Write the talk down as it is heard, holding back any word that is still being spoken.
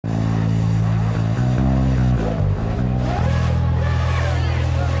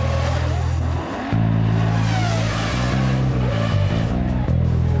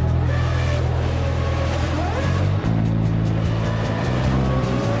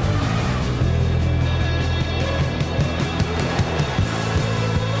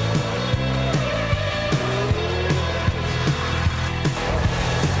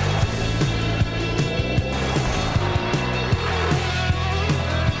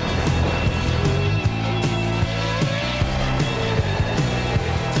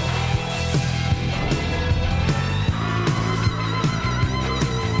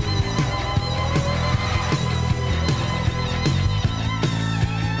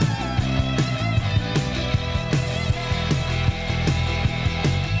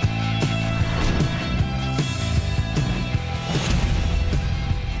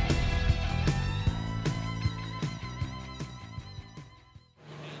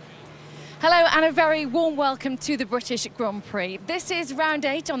Hello and a very warm welcome to the British Grand Prix. This is round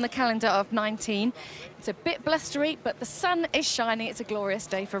 8 on the calendar of 19. It's a bit blustery, but the sun is shining. It's a glorious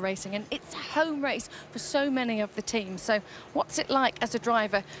day for racing, and it's a home race for so many of the teams. So what's it like as a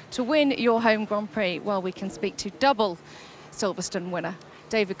driver to win your home Grand Prix? Well, we can speak to double Silverstone winner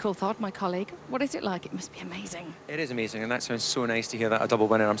David Coulthard, my colleague. What is it like? It must be amazing. It is amazing, and that sounds so nice to hear that, a double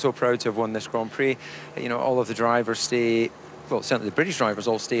winner. I'm so proud to have won this Grand Prix. You know, all of the drivers stay, well, certainly the British drivers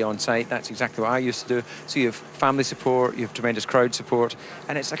all stay on site. That's exactly what I used to do. So you have family support, you have tremendous crowd support,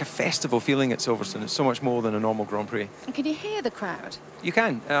 and it's like a festival feeling at Silverstone. It's so much more than a normal Grand Prix. And can you hear the crowd? You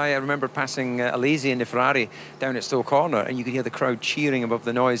can. I remember passing Alesi in the Ferrari down at Stowe Corner, and you could hear the crowd cheering above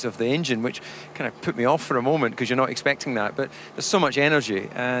the noise of the engine, which kind of put me off for a moment because you're not expecting that. But there's so much energy,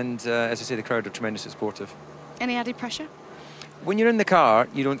 and as I say, the crowd are tremendously supportive. Any added pressure? When you're in the car,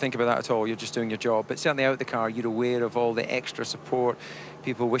 you don't think about that at all. You're just doing your job. But certainly out the car, you're aware of all the extra support,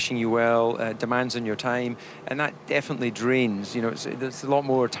 people wishing you well, demands on your time, and that definitely drains. You know, it's a lot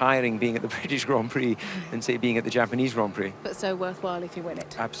more tiring being at the British Grand Prix than, say, being at the Japanese Grand Prix. But so worthwhile if you win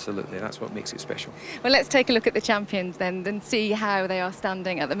it. Absolutely, that's what makes it special. Well, let's take a look at the champions then and see how they are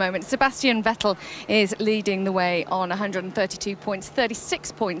standing at the moment. Sebastian Vettel is leading the way on 132 points,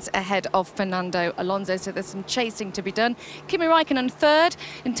 36 points ahead of Fernando Alonso, so there's some chasing to be done. Kimi Raikkonen third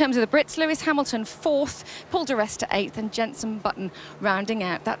in terms of the Brits, Lewis Hamilton fourth, Paul di Resta eighth, and Jenson Button rounding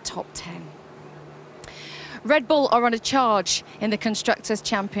out that top 10. Red Bull are on a charge in the Constructors'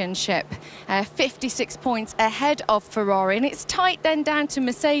 Championship, 56 points ahead of Ferrari, and it's tight then down to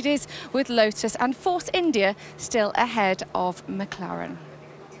Mercedes with Lotus and Force India still ahead of McLaren.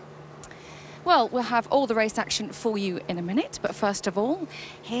 Well, we'll have all the race action for you in a minute, but first of all,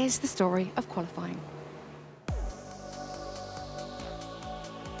 here's the story of qualifying.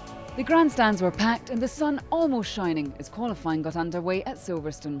 The grandstands were packed and the sun almost shining as qualifying got underway at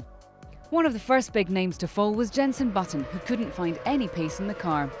Silverstone. One of the first big names to fall was Jenson Button, who couldn't find any pace in the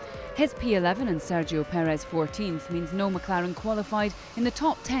car. His P11 and Sergio Perez 14th means no McLaren qualified in the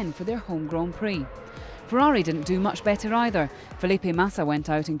top 10 for their home Grand Prix. Ferrari didn't do much better either. Felipe Massa went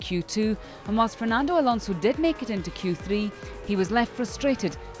out in Q2, and whilst Fernando Alonso did make it into Q3, he was left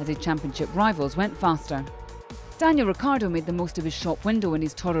frustrated as his championship rivals went faster. Daniel Ricciardo made the most of his shop window in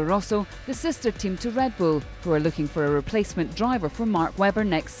his Toro Rosso, the sister team to Red Bull, who are looking for a replacement driver for Mark Webber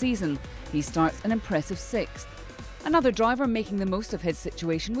next season. He starts an impressive 6th. Another driver making the most of his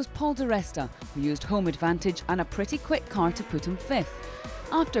situation was Paul di Resta, who used home advantage and a pretty quick car to put him 5th.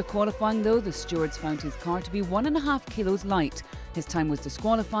 After qualifying though, the stewards found his car to be 1.5 kilos light. His time was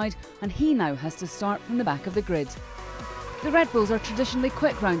disqualified and he now has to start from the back of the grid. The Red Bulls are traditionally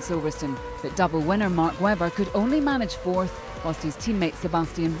quick round Silverstone, but double winner Mark Webber could only manage 4th, whilst his teammate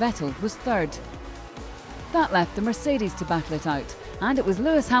Sebastian Vettel was 3rd. That left the Mercedes to battle it out, and it was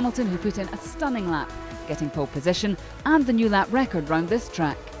Lewis Hamilton who put in a stunning lap, getting pole position and the new lap record round this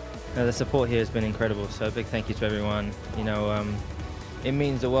track. The support here has been incredible, so a big thank you to everyone. You know, it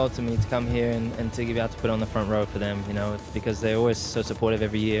means the world to me to come here and to be able to put on the front row for them, you know, because they're always so supportive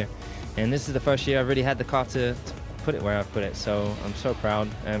every year. And this is the first year I've really had the car to put it where I've put it, so I'm so proud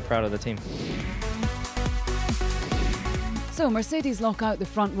and proud of the team. So Mercedes lock out the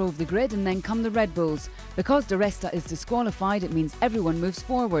front row of the grid and then come the Red Bulls. Because di Resta is disqualified, it means everyone moves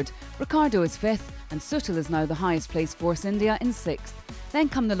forward. Ricciardo is 5th and Suttel is now the highest placed Force India in 6th. Then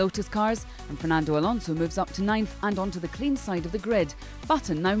come the Lotus cars and Fernando Alonso moves up to 9th and onto the clean side of the grid.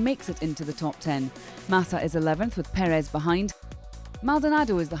 Button now makes it into the top 10. Massa is 11th with Perez behind.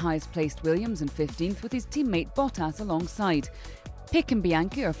 Maldonado is the highest placed Williams in 15th with his teammate Bottas alongside. Pick and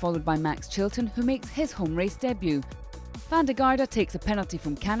Bianchi are followed by Max Chilton, who makes his home race debut. Van de Garde takes a penalty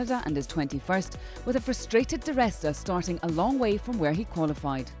from Canada and is 21st, with a frustrated di Resta starting a long way from where he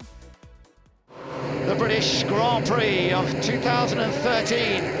qualified. The British Grand Prix of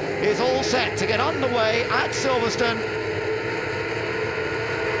 2013 is all set to get underway at Silverstone.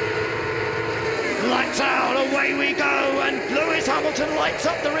 Lights out, away we go, and Lewis Hamilton lights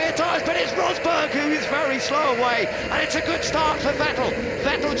up the rear tyres, but it's Rosberg who is very slow away, and it's a good start for Vettel.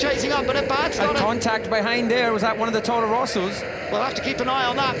 Vettel chasing up, but a bad start. And contact behind there, was that one of the Toro Rossos? We'll have to keep an eye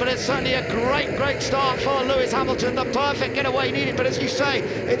on that, but it's certainly a great start for Lewis Hamilton. The perfect getaway needed, but as you say,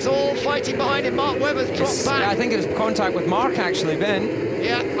 it's all fighting behind him. Mark Webber's dropped back. Yeah, I think it was contact with Mark, actually, Ben.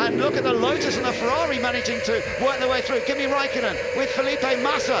 Yeah, and look at the Lotus and the Ferrari managing to work their way through. Kimi Raikkonen with Felipe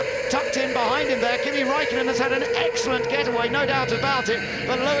Massa tucked in behind him there. Kimi Raikkonen has had an excellent getaway, no doubt about it,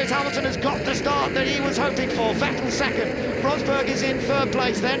 but Lewis Hamilton has got the start that he was hoping for. Vettel second, Rosberg is in 3rd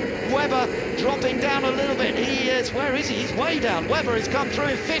place, then Webber dropping down a little bit. He is, where is he? He's way down. Webber has come through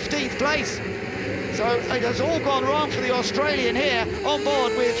in 15th place. So it has all gone wrong for the Australian here, on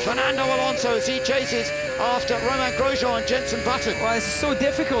board with Fernando Alonso as he chases after Romain Grosjean and Jenson Button. Well, it's so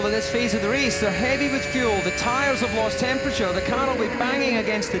difficult at this phase of the race. They're heavy with fuel, the tyres have lost temperature, the car will be banging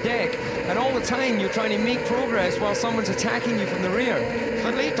against the deck, and all the time you're trying to make progress while someone's attacking you from the rear.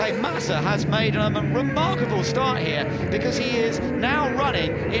 Felipe Massa has made a remarkable start here, because he is now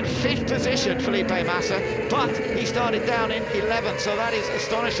running in 5th position, Felipe Massa, but he started down in 11th, so that is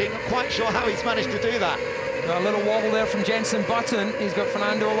astonishing. Not quite sure how he's managed to do that. Got a little wobble there from Jenson Button. He's got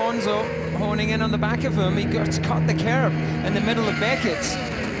Fernando Alonso honing in on the back of him. He got to cut the curb in the middle of Beckett's.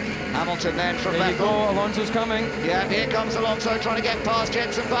 Hamilton then from There you go, Alonso's coming. Yeah, here comes Alonso trying to get past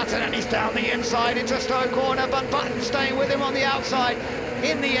Jenson Button, and he's down the inside into Stowe corner, but Button staying with him on the outside.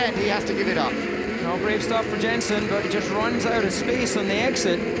 In the end, he has to give it up. No brave stuff for Jenson, but he just runs out of space on the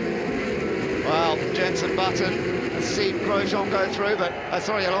exit. Well, Jenson Button has seen Grosjean go through, but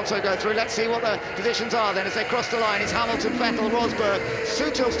Alonso go through. Let's see what the positions are then as they cross the line. It's Hamilton, Vettel, Rosberg,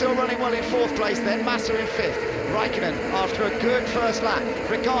 Sutil still running well in 4th place, then Massa in 5th. Raikkonen after a good first lap.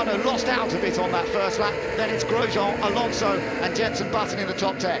 Ricciardo lost out a bit on that first lap. Then it's Grosjean, Alonso and Jenson Button in the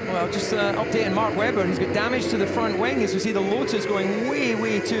top 10. Well, just updating Mark Webber. He's got damage to the front wing as we see the Lotus going way,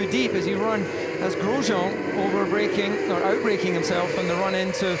 way too deep as Grosjean outbraking himself on the run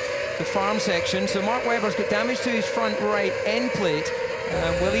into the farm section. So Mark Webber's got damage to his front right end plate.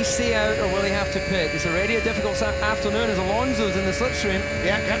 Will he stay out or will he have to pit? It's already a difficult afternoon as Alonso's in the slipstream.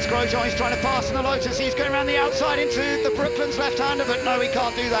 Yeah, that's Grosjean. He's trying to pass in the Lotus. He's going around the outside into the Brooklands left-hander, but no, he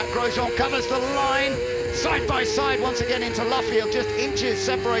can't do that. Grosjean covers the line side by side once again into Luffield, just inches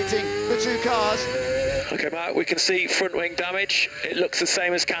separating the two cars. Okay, Mark, we can see front wing damage. It looks the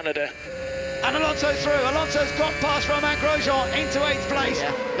same as Canada. And Alonso through. Alonso's got past Romain Grosjean into 8th place.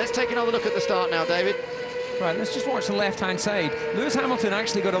 Yeah. Let's take another look at the start now, David. Right, let's just watch the left-hand side. Lewis Hamilton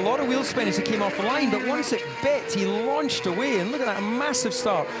actually got a lot of wheel spin as he came off the line, but once it bit, he launched away, and look at that massive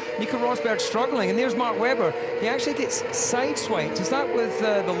start. Nico Rosberg struggling, and there's Mark Webber. He actually gets sideswiped. Is that with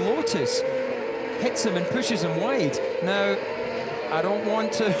the Lotus? Hits him and pushes him wide. Now, I don't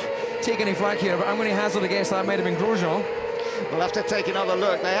want to take any flack here, but I'm going to hazard a guess that might have been Grosjean. We'll have to take another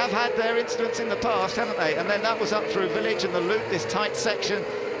look. They have had their incidents in the past, haven't they? And then that was up through Village and the loop, this tight section.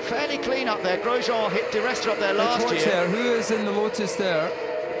 Fairly clean up there. Grosjean hit Di Resta up there last year. There. Who is in the Lotus there?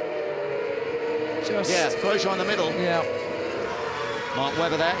 Yeah, Grosjean in the middle. Yeah. Mark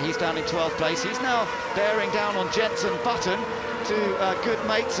Webber there. He's down in 12th place. He's now bearing down on Jenson Button, two good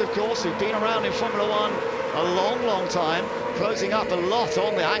mates, of course, who've been around in Formula One a long, long time, closing up a lot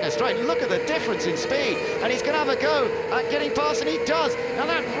on the Hangar Straight. Look at the difference in speed, and he's going to have a go at getting past, and he does. Now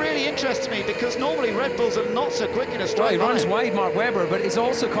that really interests me, because normally Red Bulls are not so quick in a straight line. He runs wide, Mark Webber, but it's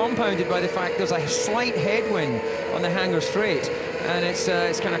also compounded by the fact there's a slight headwind on the Hangar Straight, and it's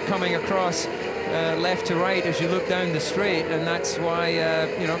kind of coming across left to right as you look down the straight, and that's why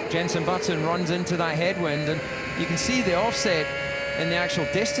Jenson Button runs into that headwind, and you can see the offset in the actual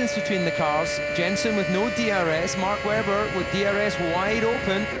distance between the cars. Jenson with no DRS, Mark Webber with DRS wide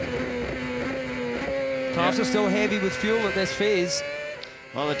open. Cars are still heavy with fuel at this phase.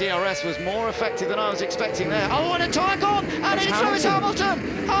 Well, the DRS was more effective than I was expecting there. Oh, and a tire gone, and it's Lewis Hamilton.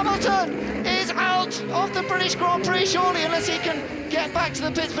 Hamilton is out of the British Grand Prix, surely, unless he can get back to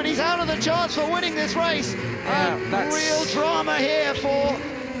the pits, but he's out of the chance for winning this race. Yeah, real drama here for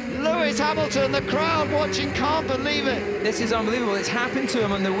Lewis Hamilton. The crowd watching can't believe it. This is unbelievable. It's happened to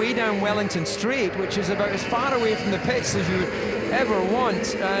him on the way down Wellington Straight, which is about as far away from the pits as you would ever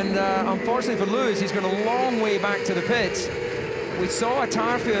want, and unfortunately for Lewis, he's got a long way back to the pits. We saw a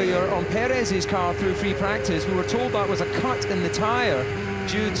tyre failure on Perez's car through free practice. We were told that was a cut in the tyre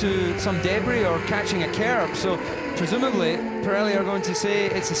due to some debris or catching a curb, so presumably Pirelli are going to say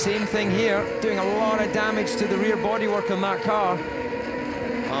it's the same thing here, doing a lot of damage to the rear bodywork on that car.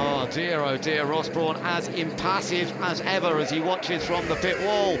 Oh dear, Ross Brawn as impassive as ever as he watches from the pit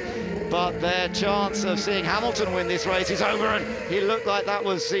wall. But their chance of seeing Hamilton win this race is over, and he looked like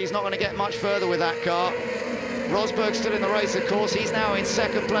he's not going to get much further with that car. Rosberg still in the race, of course. He's now in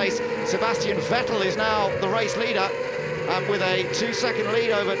 2nd place. Sebastian Vettel is now the race leader, with a 2-second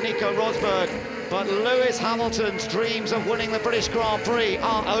lead over Nico Rosberg. But Lewis Hamilton's dreams of winning the British Grand Prix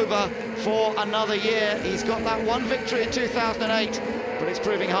are over for another year. He's got that one victory in 2008, but it's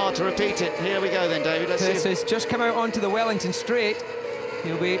proving hard to repeat it. Here we go then, David. Let's see. He's just come out onto the Wellington Straight.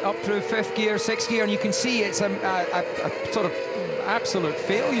 He'll be up through 5th gear, 6th gear, and you can see it's a sort of absolute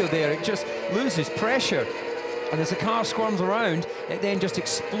failure there. It just loses pressure. And as the car squirms around, it then just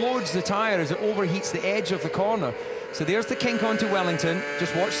explodes the tyre as it overheats the edge of the corner. So there's the kink onto Wellington.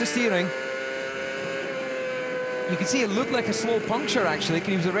 Just watch the steering. You can see it looked like a slow puncture, actually,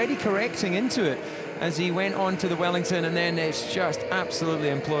 because he was already correcting into it. as he went on to the Wellington, and then it's just absolutely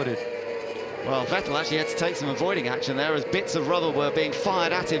imploded. Well, Vettel actually had to take some avoiding action there as bits of rubber were being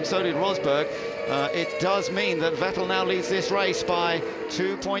fired at him. So did Rosberg. It does mean that Vettel now leads this race by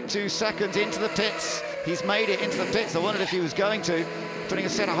 2.2 seconds into the pits. He's made it into the pits. I wondered if he was going to, putting a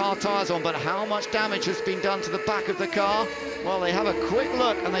set of hard tyres on, but how much damage has been done to the back of the car? Well, they have a quick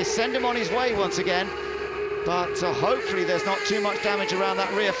look and they send him on his way once again. But hopefully there's not too much damage around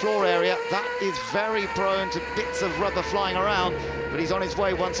that rear floor area. That is very prone to bits of rubber flying around, but he's on his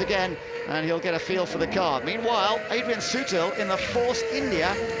way once again, and he'll get a feel for the car. Meanwhile, Adrian Sutil in the Force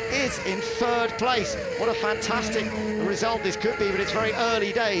India is in 3rd place. What a fantastic result this could be, but it's very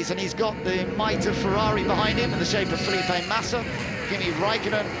early days, and he's got the might of Ferrari behind him in the shape of Felipe Massa. Kimi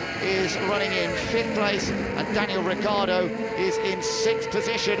Raikkonen is running in 5th place, and Daniel Ricciardo is in 6th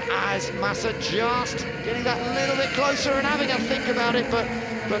position as Massa just getting that little bit closer and having a think about it, but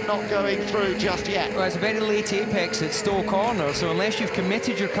not going through just yet. Well, it's a very late apex at Stowe Corner, so unless you've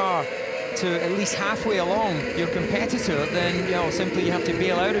committed your car to at least halfway along your competitor, then simply you have to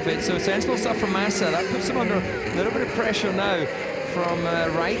bail out of it. So sensible stuff from Massa. That puts him under a little bit of pressure now from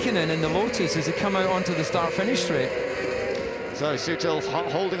Raikkonen in the Lotus as they come out onto the start-finish straight. So Sutil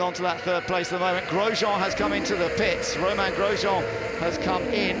holding on to that 3rd place at the moment. Grosjean has come into the pits. Romain Grosjean has come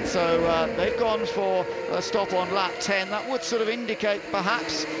in, so they've gone for a stop on lap 10. That would sort of indicate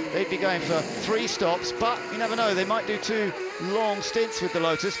perhaps they'd be going for 3 stops, but you never know, they might do 2 long stints with the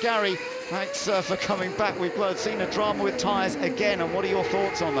Lotus. Gary, thanks for coming back. We've seen a drama with tyres again, and what are your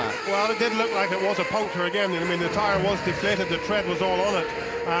thoughts on that? Well, it did look like it was a puncture again. I mean, the tyre was deflated, the tread was all on it.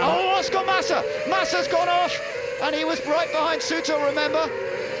 Oh, it's got Massa! Massa's gone off! And he was right behind Sutil, remember?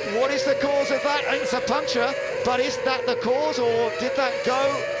 What is the cause of that? It's a puncture, but is that the cause, or did that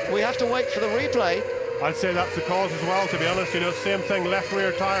go? We have to wait for the replay. I'd say that's the cause as well, to be honest. Same thing, left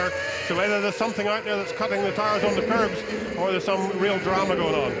rear tyre. So either there's something out there that's cutting the tyres on the curbs, or there's some real drama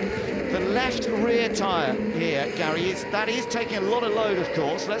going on. The left rear tyre here, Gary, that is taking a lot of load, of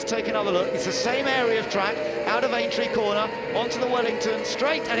course. Let's take another look. It's the same area of track, out of Aintree Corner, onto the Wellington,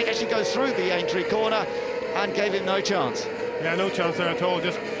 straight, and it actually goes through the Aintree Corner, and gave him no chance. Yeah, no chance there at all.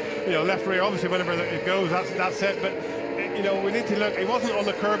 Just, left rear, obviously, whenever it goes, that's it. But, we need to look. He wasn't on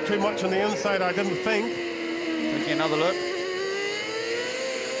the curb too much on the inside, I didn't think. Taking another look.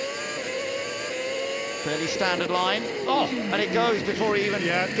 Fairly standard line. Oh, and it goes before he even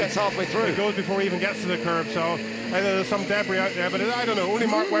gets halfway through. It goes before he even gets to the curb, so either there's some debris out there, but I don't know. Only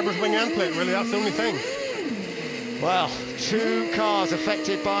Mark Webber's wing end plate, really, that's the only thing. Well, 2 cars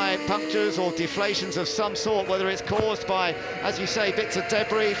affected by punctures or deflations of some sort, whether it's caused by, as you say, bits of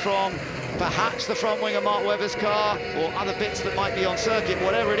debris from perhaps the front wing of Mark Webber's car or other bits that might be on circuit,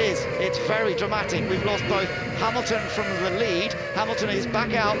 whatever it is, it's very dramatic. We've lost both Hamilton from the lead. Hamilton is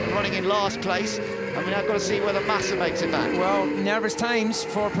back out running in last place, and we've now got to see whether Massa makes it back. Well, nervous times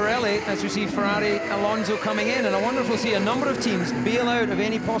for Pirelli as we see Ferrari Alonso coming in, and I wonder if we'll see a number of teams bail out of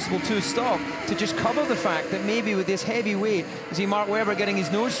any possible 2-stop to just cover the fact that maybe with this heavy weight, you see Mark Webber getting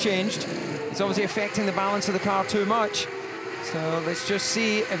his nose changed. It's obviously affecting the balance of the car too much. So let's just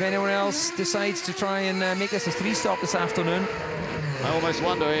see if anyone else decides to try and make this a 3-stop this afternoon. I almost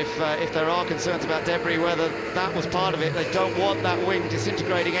wonder if there are concerns about debris, whether that was part of it. They don't want that wing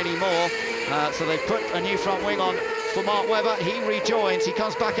disintegrating anymore, so they've put a new front wing on for Mark Webber. He rejoins, he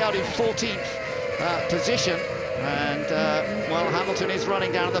comes back out in 14th position, and well, Hamilton is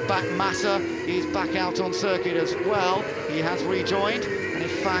running down at the back. Massa is back out on circuit as well. He has rejoined, and in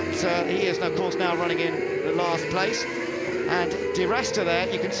fact he is of course now running in the last place. And Di Resta there,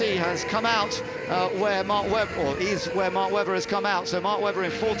 you can see, has come out where Mark Webber, or is where Mark Webber has come out. So Mark Webber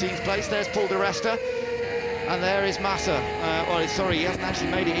in 14th place, there's Paul Di Resta, and there is Massa. Well, sorry, he hasn't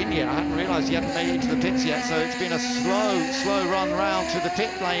actually made it in yet. I hadn't realised he hadn't made it into the pits yet, so it's been a slow run round to the pit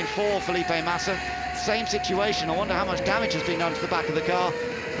lane for Felipe Massa. Same situation. I wonder how much damage has been done to the back of the car.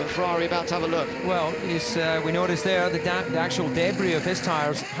 But Ferrari about to have a look. Well, we noticed there the actual debris of his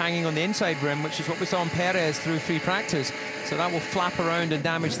tyres hanging on the inside rim, which is what we saw on Perez through free practice. So that will flap around and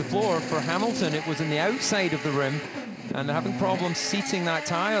damage the floor. For Hamilton, it was in the outside of the rim, and they're having problems seating that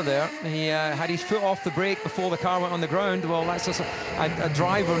tyre there. He had his foot off the brake before the car went on the ground. Well, that's just a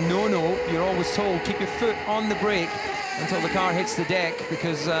driver no-no. You're always told, keep your foot on the brake until the car hits the deck,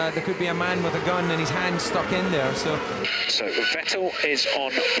 because there could be a man with a gun and his hand stuck in there. So Vettel is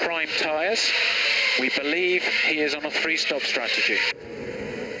on prime tyres. We believe he is on a 3-stop strategy.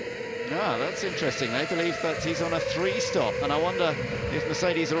 Ah, that's interesting. They believe that he's on a 3-stop, and I wonder if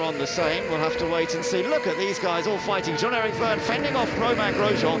Mercedes are on the same. We'll have to wait and see. Look at these guys all fighting. Jean-Eric Vergne fending off Romain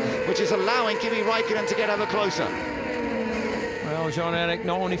Grosjean, which is allowing Kimi Raikkonen to get ever closer. Well, Well, Jean-Eric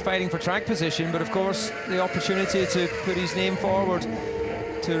not only fighting for track position, but of course the opportunity to put his name forward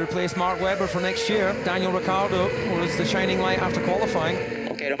to replace Mark Webber for next year. Daniel Ricciardo was the shining light after qualifying.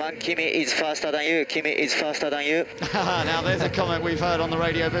 Okay, Roman, Kimi is faster than you. Kimi is faster than you. Now there's a comment we've heard on the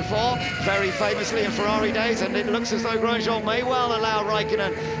radio before, very famously in Ferrari days, and it looks as though Grosjean may well allow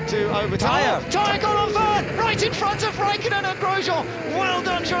Raikkonen to overtake. Tyre got on Verne, right in front of Raikkonen and Grosjean. Well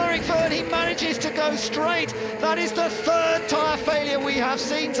done, Jean-Eric Verne. He manages to go straight. That is the third tyre failure we have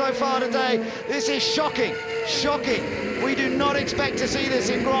seen so far today. This is shocking, shocking. We do not expect to see this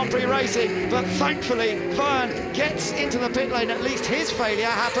in Grand Prix racing, but thankfully Verne gets into the pit lane. At least his failure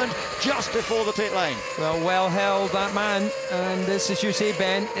happened just before the pit lane. Well held, that man. And this, as you say,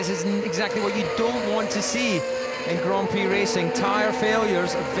 Ben, this isn't exactly what you don't want to see in Grand Prix racing. Tyre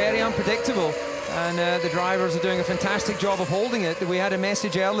failures are very unpredictable, and the drivers are doing a fantastic job of holding it. We had a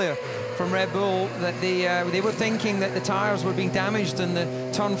message earlier from Red Bull that they were thinking that the tyres were being damaged in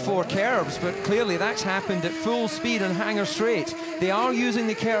the turn 4 curbs, but clearly that's happened at full speed on Hangar Straight. They are using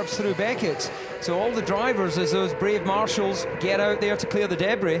the curbs through Beckett, so all the drivers, as those brave marshals, get out there to clear the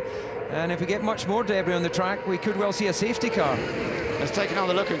debris, and if we get much more debris on the track, we could well see a safety car. Let's take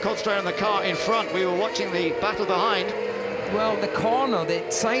another look and concentrate on the car in front. We were watching the battle behind. Well, the corner, the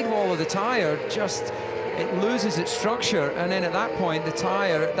sidewall of the tyre, just it loses its structure, and then at that point the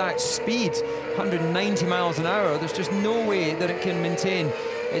tyre at that speed, 190 miles an hour, there's just no way that it can maintain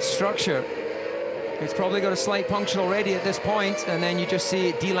its structure. It's probably got a slight puncture already at this point, and then you just see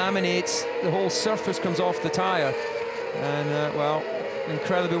it delaminates, the whole surface comes off the tyre, and well,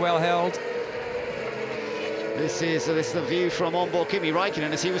 incredibly well held. This is the view from onboard Kimi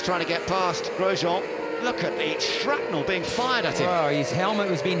Raikkonen as he was trying to get past Grosjean. Look at the shrapnel being fired at him. Oh, his helmet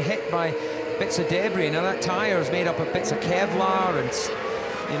was being hit by bits of debris. Now that tyre is made up of bits of Kevlar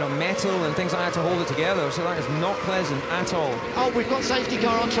and, you know, metal and things like that to hold it together, so that is not pleasant at all. Oh, we've got safety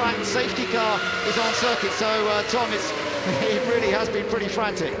car on track. Safety car is on circuit, so Tom, it really has been pretty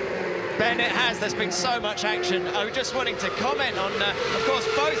frantic. Ben, it has. There's been so much action. I was just wanting to comment on, of course,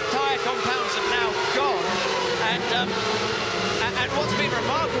 both tyre compounds have now gone, and what's been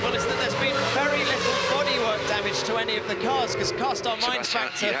remarkable is that there's been very little bodywork damage to any of the cars, because cast our minds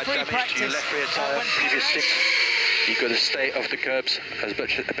back to free practice. You've got to stay off the curbs as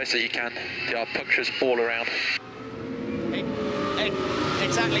best as you can. There are punctures all around.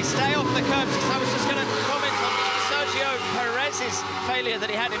 Exactly, stay off the curbs, because I was just going to comment on Sergio Perez's failure that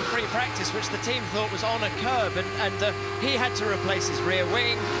he had in free practice, which the team thought was on a curb, and he had to replace his rear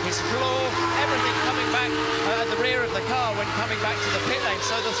wing, his floor, everything coming back at the rear of the car when coming back to the pit lane.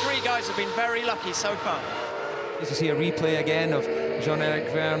 So the three guys have been very lucky so far. To see a replay again of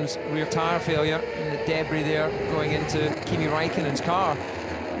Jean-Eric Verne's rear tyre failure and the debris there going into Kimi Raikkonen's car.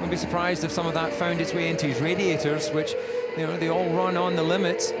 I wouldn't be surprised if some of that found its way into his radiators, which, you know, they all run on the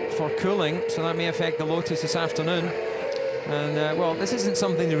limits for cooling, so that may affect the Lotus this afternoon. And well, this isn't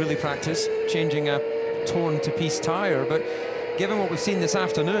something to really practice, changing a torn-to-piece tyre, but given what we've seen this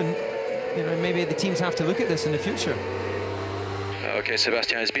afternoon, you know, maybe the teams have to look at this in the future. Okay,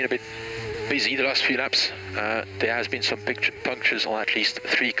 Sebastian, it's been a bit busy the last few laps. There has been some punctures on at least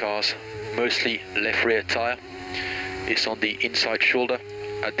 3 cars, mostly left rear tyre. It's on the inside shoulder.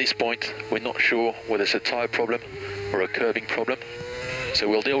 At this point, we're not sure whether it's a tyre problem or a curbing problem. So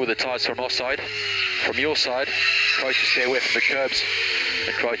we'll deal with the tyres from our side. From your side, try to stay away from the curbs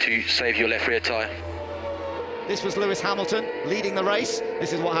and try to save your left rear tyre. This was Lewis Hamilton leading the race.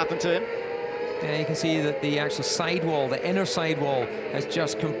 This is what happened to him. Yeah, you can see that the actual sidewall, the inner sidewall, has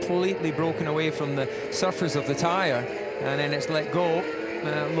just completely broken away from the surface of the tyre, and then it's let go.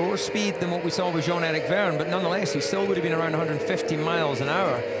 Lower speed than what we saw with Jean-Eric Verne, but nonetheless, he still would have been around 150 miles an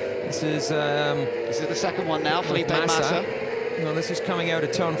hour. This is the second one now, Felipe Massa. No, this is coming out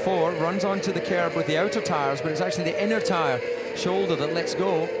of turn 4, runs onto the curb with the outer tyres, but it's actually the inner tyre shoulder that lets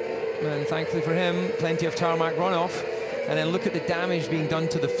go, and thankfully for him, plenty of tarmac runoff. And then look at the damage being done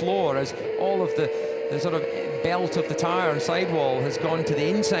to the floor as all of the sort of belt of the tyre and sidewall has gone to the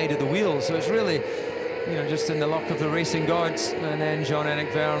inside of the wheel. So it's really, you know, just in the luck of the racing gods. And then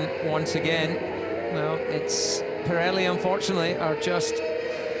Jean-Eric Verne once again. Well, it's Pirelli, unfortunately, are just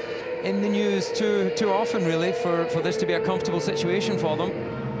in the news too often, really, for this to be a comfortable situation for them.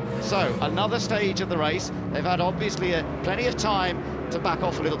 So, another stage of the race. They've had, obviously, plenty of time to back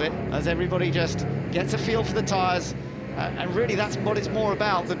off a little bit as everybody just gets a feel for the tyres. And really, that's what it's more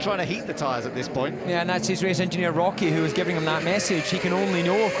about than trying to heat the tyres at this point. Yeah, and that's his race engineer, Rocky, who was giving him that message. He can only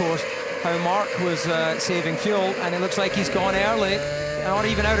know, of course, how Mark was saving fuel, and it looks like he's gone early, not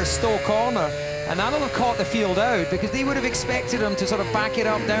even out of Stowe Corner. And that'll have caught the field out, because they would have expected him to sort of back it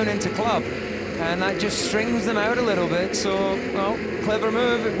up down into club. and that just strings them out a little bit. So, well, clever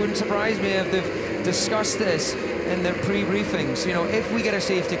move. It wouldn't surprise me if they've discussed this in their pre-briefings. You know, if we get a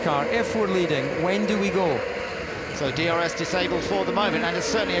safety car, if we're leading, when do we go? So DRS disabled for the moment, and it's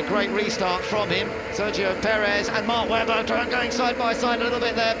certainly a great restart from him. Sergio Perez and Mark Webber going side by side a little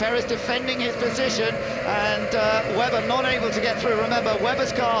bit there. Perez defending his position, and Webber not able to get through. Remember,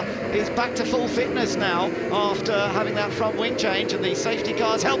 Webber's car is back to full fitness now after having that front wing change, and the safety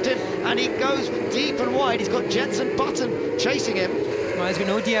cars helped him, and he goes deep and wide. He's got Jenson Button chasing him. Well, he's got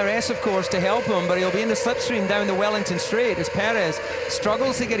no DRS, of course, to help him, but he'll be in the slipstream down the Wellington Straight as Perez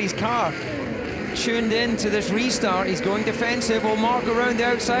struggles to get his car tuned in to this restart. He's going defensive. Will Mark around the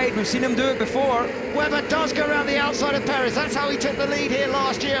outside? We've seen him do it before. Webber does go around the outside of Perez. That's how he took the lead here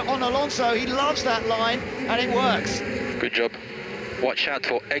last year on Alonso. He loves that line, and it works. Good job. Watch out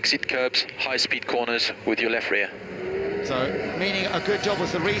for exit curbs, high-speed corners with your left rear. So, meaning a good job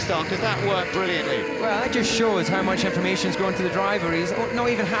was the restart, because that worked brilliantly. Well, that just shows how much information is going to the driver. He's not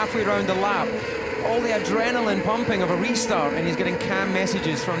even halfway around the lap. All the adrenaline pumping of a restart, and he's getting calm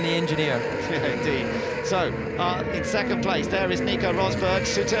messages from the engineer. Yeah, indeed. So, in second place, there is Nico Rosberg.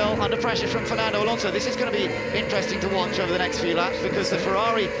 Sutil under pressure from Fernando Alonso. This is going to be interesting to watch over the next few laps, because the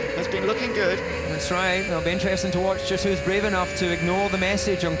Ferrari has been looking good. That's right. It'll be interesting to watch just who's brave enough to ignore the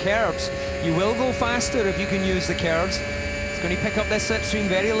message on curbs. You will go faster if you can use the curbs. It's going to pick up this slipstream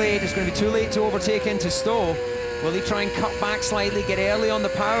very late. It's going to be too late to overtake into Stowe. Will he try and cut back slightly, get early on the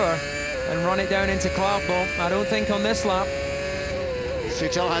power, and run it down into Club? Well, I don't think on this lap.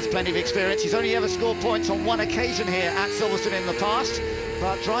 Sutil has plenty of experience. He's only ever scored points on one occasion here at Silverstone in the past,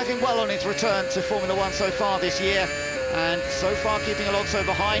 but driving well on his return to Formula One so far this year, and so far keeping Alonso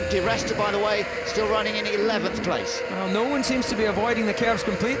behind. Di Resta, by the way, still running in 11th place. Well, no one seems to be avoiding the curves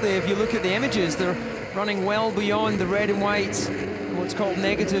completely. If you look at the images, they're running well beyond the red and white, what's called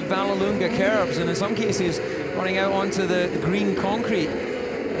negative Vallelunga curves, and in some cases running out onto the green concrete.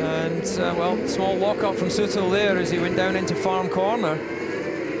 And, well, small walk-up from Sutil there as he went down into Farm Corner.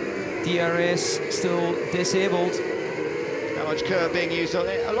 DRS still disabled. How much curve being used?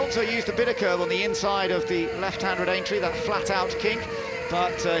 Alonso used a bit of curve on the inside of the left-hand entry, that flat-out kink,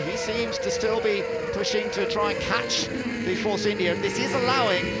 but he seems to still be pushing to try and catch the Force India. And this is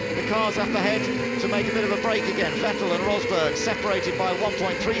allowing the cars up ahead to make a bit of a break again. Vettel and Rosberg separated by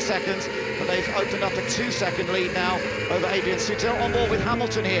 1.3 seconds, but they've opened up a 2-second lead now over Adrian Sutil. On board with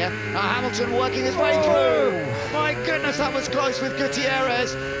Hamilton here. Now Hamilton working his way through. My goodness, that was close with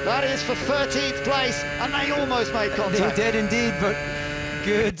Gutierrez. That is for 13th place, and they almost made contact. They did indeed, but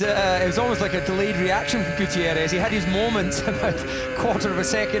good. It was almost like a delayed reaction from Gutierrez. He had his moment about a quarter of a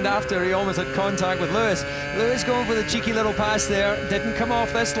second after he almost had contact with Lewis. Lewis going for the cheeky little pass there. Didn't come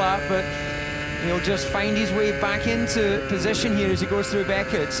off this lap, but he'll just find his way back into position here as he goes through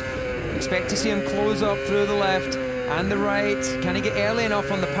Beckett. Expect to see him close up through the left and the right. Can he get early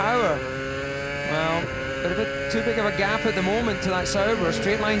enough on the power? Well, a bit too big of a gap at the moment to that Sauber.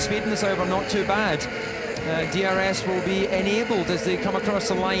 Straight line speed in the Sauber, not too bad. DRS will be enabled as they come across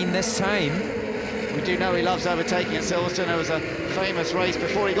the line this time. We do know he loves overtaking at Silverstone. There was a famous race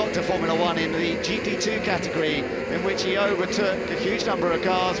before he got to Formula One in the GP2 category in which he overtook a huge number of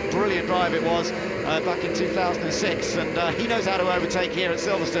cars. Brilliant drive it was back in 2006, and he knows how to overtake here at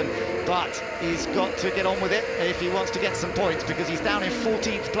Silverstone, but he's got to get on with it if he wants to get some points, because he's down in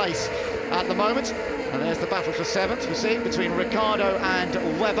 14th place at the moment. And there's the battle for 7th, we see, between Ricciardo and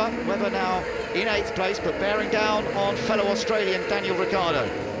Webber. Webber now in 8th place, but bearing down on fellow Australian Daniel Ricciardo.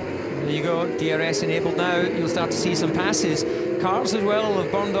 There you go, DRS enabled now. You'll start to see some passes. Cars as well have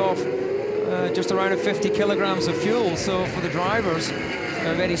burned off just around 50 kilograms of fuel, so for the drivers,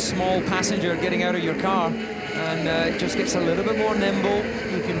 a very small passenger getting out of your car, and it just gets a little bit more nimble.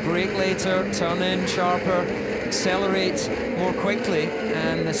 You can brake later, turn in sharper, accelerate more quickly,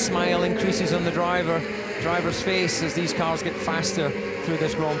 and the smile increases on the driver's face as these cars get faster through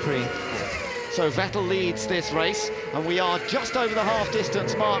this Grand Prix. So Vettel leads this race, and we are just over the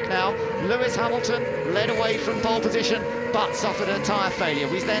half-distance mark now. Lewis Hamilton led away from pole position, but suffered a tyre failure.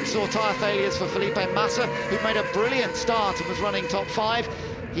 We then saw tyre failures for Felipe Massa, who made a brilliant start and was running top 5.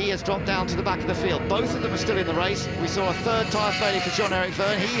 He has dropped down to the back of the field. Both of them are still in the race. We saw a third tyre failure for Jean-Eric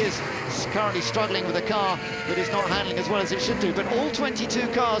Vergne. He is currently struggling with a car that is not handling as well as it should do. But all 22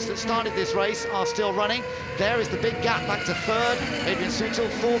 cars that started this race are still running. There is the big gap back to 3rd. Adrian Sutil,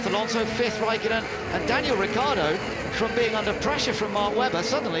 4th. Alonso, 5th. Raikkonen. And Daniel Ricciardo, from being under pressure from Mark Webber,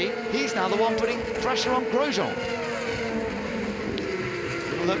 suddenly he's now the one putting pressure on Grosjean.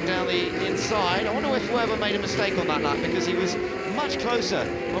 Look down the inside. I wonder if Webber made a mistake on that lap, because he was much closer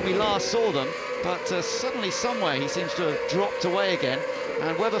when we last saw them, but suddenly somewhere he seems to have dropped away again,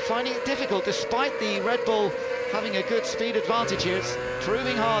 and Webber finding it difficult despite the Red Bull having a good speed advantage here. It's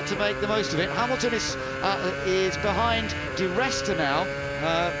proving hard to make the most of it. Hamilton is behind Di Resta now.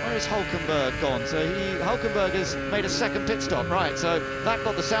 Where is Hulkenberg gone? So Hulkenberg has made a second pit stop, right, so that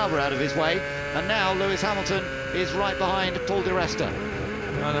got the Sauber out of his way, and now Lewis Hamilton is right behind Paul Di Resta.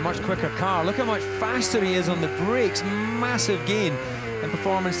 And a much quicker car. Look how much faster he is on the brakes. Massive gain in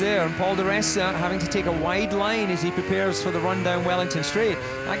performance there, and Paul Di Resta having to take a wide line as he prepares for the run down Wellington Straight.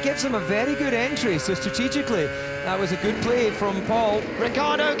 That gives him a very good entry, so strategically that was a good play from Paul.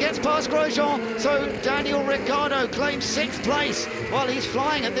 Ricciardo gets past Grosjean, so Daniel Ricciardo claims 6th place. Well, he's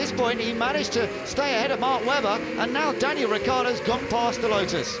flying at this point. He managed to stay ahead of Mark Webber, and now Daniel Ricciardo's gone past the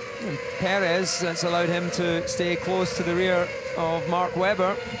Lotus. And Perez, that's allowed him to stay close to the rear of Mark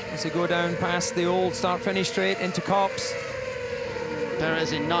Webber as they go down past the old start-finish straight into Copse.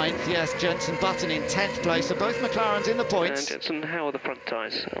 Perez in 9th, yes, Jenson Button in 10th place, so both McLarens in the points. And Jenson, how are the front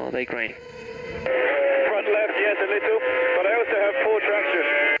tyres? Are they green? Front left, yes, a little, but I also have 4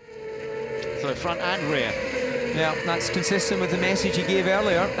 traction. So front and rear. Yeah, that's consistent with the message he gave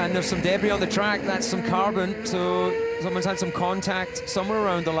earlier, and there's some debris on the track. That's some carbon, so someone's had some contact somewhere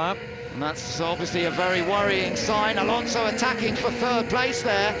around the lap. And that's obviously a very worrying sign. Alonso attacking for 3rd place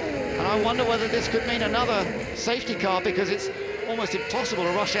there, and I wonder whether this could mean another safety car, because it's almost impossible to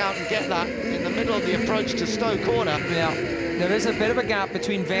rush out and get that in the middle of the approach to Stowe Corner. Yeah, there is a bit of a gap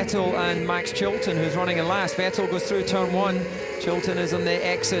between Vettel and Max Chilton, who's running in last. Vettel goes through turn 1, Chilton is on the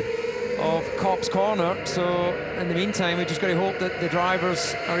exit of Copse Corner, so in the meantime we just got to hope that the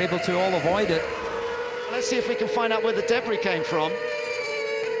drivers are able to all avoid it. Let's see if we can find out where the debris came from.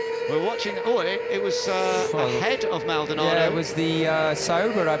 We're watching, it was ahead of Maldonado. Yeah, it was the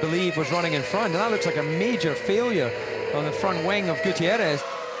Sauber, I believe, was running in front, and that looks like a major failure on the front wing of Gutierrez.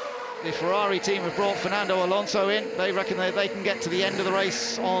 The Ferrari team have brought Fernando Alonso in. They reckon that they can get to the end of the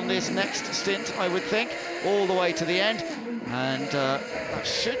race on this next stint, I would think, all the way to the end. And that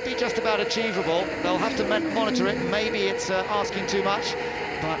should be just about achievable. They'll have to monitor it. Maybe it's asking too much,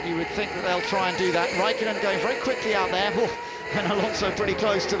 but you would think that they'll try and do that. Raikkonen going very quickly out there. And Alonso pretty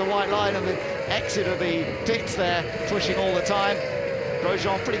close to the white line and the exit of the pits there, pushing all the time.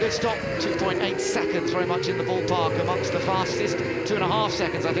 Grosjean, pretty good stop, 2.8 seconds, very much in the ballpark, amongst the fastest. 2.5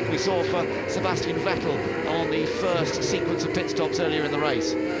 seconds, I think we saw for Sebastian Vettel on the first sequence of pit stops earlier in the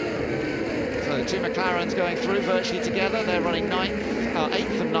race. So 2 McLarens going through virtually together. They're running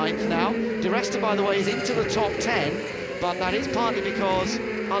 8th and 9th now. Di Resta, by the way, is into the top 10, but that is partly because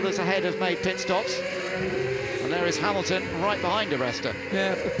others ahead have made pit stops. And there is Hamilton right behind Di Resta.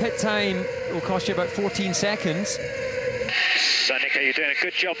 Yeah, the pit time will cost you about 14 seconds. So, Nico, you're doing a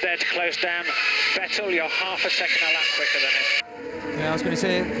good job there to close down Vettel. You're half a second a lap quicker than him. Yeah, I was going to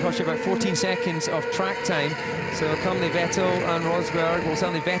say it cost you about 14 seconds of track time. So currently Vettel and Rosberg, well,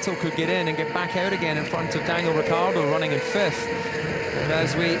 certainly Vettel could get in and get back out again in front of Daniel Ricciardo running in 5th. And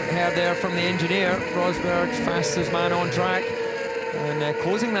as we heard there from the engineer, Rosberg fastest man on track and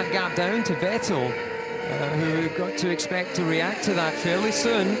closing that gap down to Vettel, who we've got to expect to react to that fairly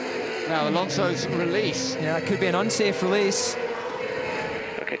soon. Now Alonso's release. Yeah, it could be an unsafe release.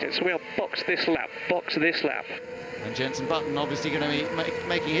 Okay, so we'll box this lap, And Jenson Button obviously going to be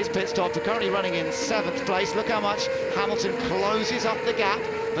making his pit stop. They're currently running in 7th place. Look how much Hamilton closes up the gap,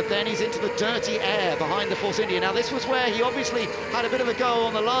 but then he's into the dirty air behind the Force India. Now this was where he obviously had a bit of a go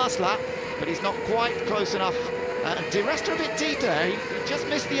on the last lap, but he's not quite close enough. Di Resta a bit deep there. He just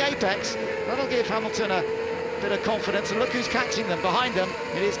missed the apex. That'll give Hamilton a bit of confidence, and look who's catching them. Behind them,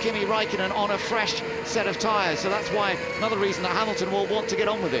 it is Kimi Raikkonen on a fresh set of tyres, so that's why another reason that Hamilton will want to get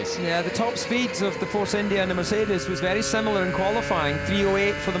on with this. Yeah, the top speeds of the Force India and the Mercedes was very similar in qualifying.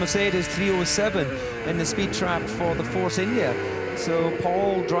 308 for the Mercedes, 307 in the speed trap for the Force India. So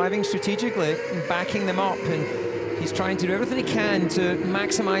Paul driving strategically and backing them up, and he's trying to do everything he can to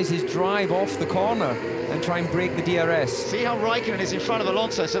maximise his drive off the corner and try and break the DRS. See how Raikkonen is in front of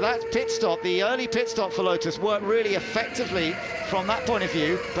Alonso, so that pit stop, the early pit stop for Lotus worked really effectively from that point of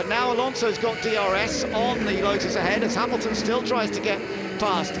view, but now Alonso's got DRS on the Lotus ahead as Hamilton still tries to get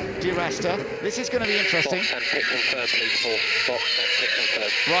past Di Resta. This is going to be interesting. Box and pit confirmed, please, Paul. Box and pit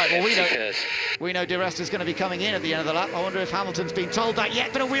confirmed. Right, well, we know Di Resta's going to be coming in at the end of the lap. I wonder if Hamilton's been told that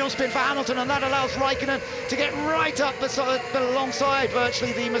yet, but a wheel spin for Hamilton, and that allows Raikkonen to get right up alongside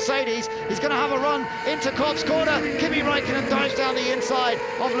virtually the Mercedes. He's going to have a run into Copse Corner. Kimi Raikkonen dives down the inside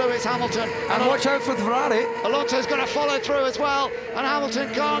of Lewis Hamilton. And watch out for the Ferrari. Alonso's going to follow through as well, and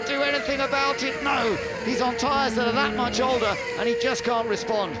Hamilton can't do anything about it. No, he's on tyres that are that much older, and he just can't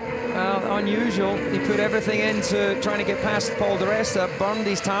respond. Well, unusual. He put everything into trying to get past Paul di Resta, burned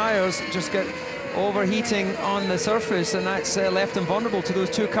his tyres, just got overheating on the surface, and that's left him vulnerable to those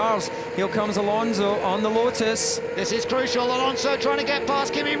two cars. Here comes Alonso on the Lotus. This is crucial. Alonso trying to get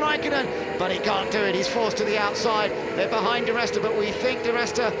past Kimi Raikkonen, but he can't do it. He's forced to the outside. They're behind di Resta, but we think di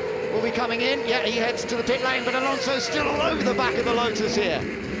Resta will be coming in. Yeah, he heads to the pit lane, but Alonso's still all over the back of the Lotus here.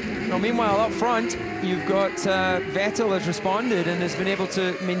 Well, meanwhile, up front, you've got Vettel has responded and has been able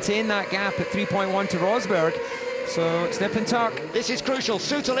to maintain that gap at 3.1 to Rosberg. So it's nip and tuck. This is crucial.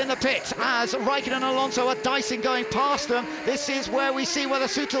 Süttel in the pit as Raikkonen and Alonso are dicing going past them. This is where we see whether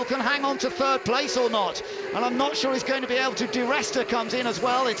Süttel can hang on to third place or not. And I'm not sure he's going to be able to. Di Resta comes in as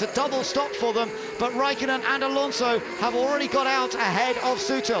well. It's a double stop for them. But Raikkonen and Alonso have already got out ahead of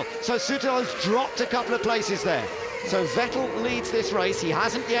Süttel. So Süttel has dropped a couple of places there. So Vettel leads this race. He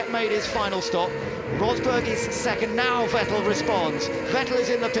hasn't yet made his final stop. Rosberg is second. Now Vettel responds. Vettel is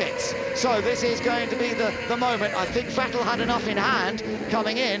in the pits. So this is going to be the moment. I think Vettel had enough in hand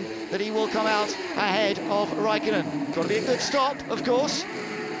coming in that he will come out ahead of Raikkonen. Got to be a good stop, of course.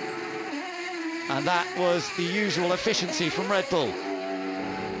 And that was the usual efficiency from Red Bull.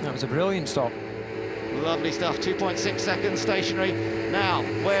 That was a brilliant stop. Lovely stuff, 2.6 seconds stationary. Now,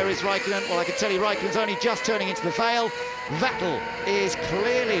 where is Raikkonen? Well, I can tell you Raikkonen's only just turning into the veil. Vettel is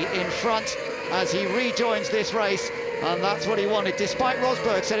clearly in front as he rejoins this race, and that's what he wanted. Despite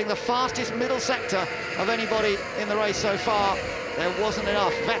Rosberg setting the fastest middle sector of anybody in the race so far, there wasn't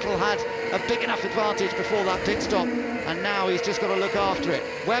enough. Vettel had a big enough advantage before that pit stop, and now he's just got to look after it.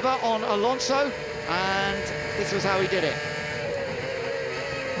 Webber on Alonso, and this was how he did it.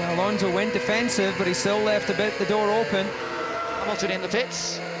 Well, Alonso went defensive, but he still left a bit the door open. Hamilton in the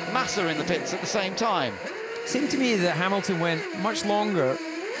pits, Massa in the pits at the same time. Seemed to me that Hamilton went much longer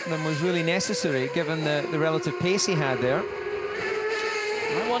than was really necessary, given the relative pace he had there.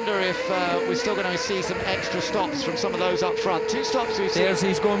 I wonder if we're still going to see some extra stops from some of those up front. Two stops we've seen.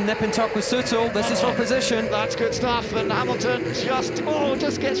 He's going nip and tuck with Süttel. This is for position. That's good stuff, and Hamilton just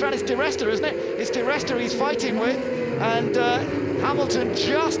gets around. It's Di Resta, isn't it? It's Di Resta he's fighting with, and Hamilton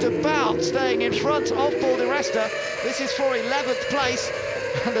just about staying in front of Paul Di Resta. This is for 11th place.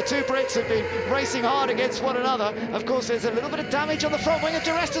 And the two Brits have been racing hard against one another. Of course, there's a little bit of damage on the front wing of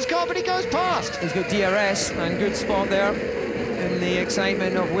Di Resta's car, but he goes past. He's got DRS, and good spot there. In the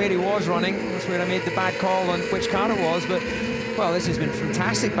excitement of where he was running, that's where I made the bad call on which car it was. But, well, this has been a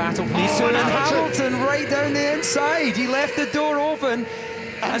fantastic battle for these two. And Hamilton right down the inside. He left the door open.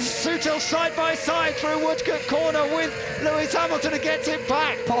 And Süttel side by side through Woodcote corner with Lewis Hamilton and gets it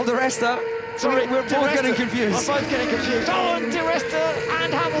back. Paul Di Resta. Sorry, we're both getting confused. We're both getting confused. Oh, and Di Resta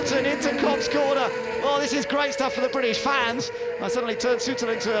and Hamilton into Cobb's corner. Oh, this is great stuff for the British fans. I suddenly turned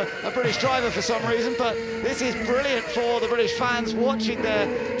Süttel into a British driver for some reason, but this is brilliant for the British fans watching their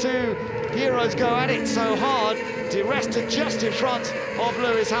two heroes go at it so hard. Di Resta just in front of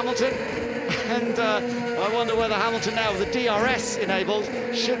Lewis Hamilton. And I wonder whether Hamilton now, with the DRS enabled,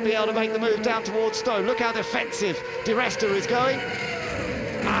 should be able to make the move down towards Stowe. Look how defensive Di Resta is going.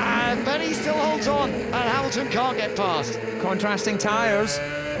 But he still holds on, and Hamilton can't get past. Contrasting tyres.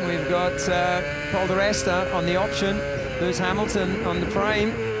 We've got Paul Di Resta on the option, Lewis Hamilton on the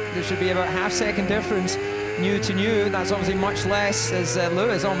prime. There should be about a half-second difference, new to new. That's obviously much less, as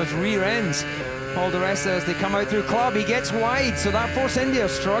Lewis almost rear-ends Paul Di Resta as they come out through club. He gets wide, so that Force India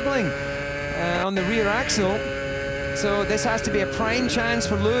struggling on the rear axle. So this has to be a prime chance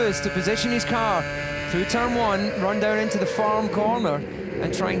for Lewis to position his car through turn one, run down into the farm corner,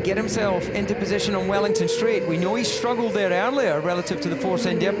 and try and get himself into position on Wellington Straight. We know he struggled there earlier relative to the Force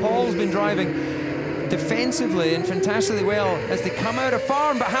India. Paul's been driving defensively and fantastically well as they come out of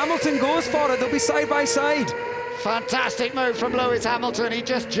farm, but Hamilton goes for it. They'll be side by side. Fantastic move from Lewis Hamilton. He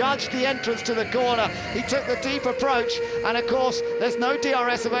just judged the entrance to the corner. He took the deep approach, and of course there's no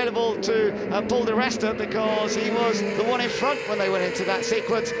DRS available to Paul Di Resta because he was the one in front when they went into that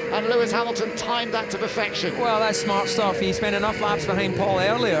sequence, and Lewis Hamilton timed that to perfection. Well, that's smart stuff. He spent enough laps behind Paul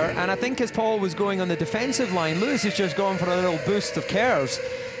earlier, and I think as Paul was going on the defensive line, Lewis has just gone for a little boost of cares.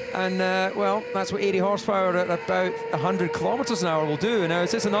 And, well, that's what 80 horsepower at about 100 kilometres an hour will do. Now,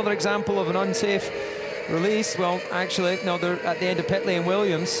 is this another example of an unsafe release? Well, actually, no, they're at the end of pit lane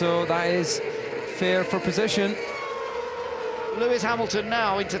Williams, so that is fair for position. Lewis Hamilton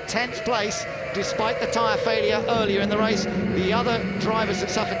now into 10th place, despite the tyre failure earlier in the race. The other drivers that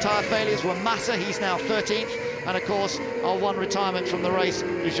suffered tyre failures were Massa, he's now 13th, and of course, our one retirement from the race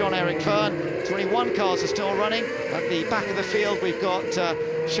is Jean-Eric Verne. 21 cars are still running. At the back of the field, we've got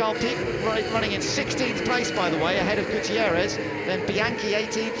Charles Pic running in 16th place, by the way, ahead of Gutierrez. Then Bianchi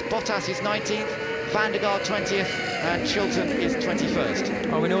 18th, Bottas is 19th, Van der Garde 20th, and Chilton is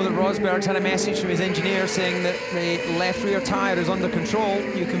 21st. Well, we know that Rosberg's had a message from his engineer saying that the left rear tyre is under control.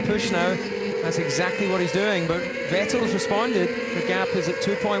 You can push now. That's exactly what he's doing, but Vettel's responded. The gap is at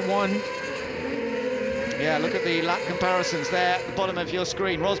 2.1. Yeah, look at the lap comparisons there at the bottom of your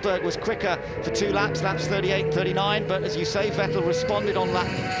screen. Rosberg was quicker for 2 laps, laps 38 and 39, but as you say, Vettel responded on lap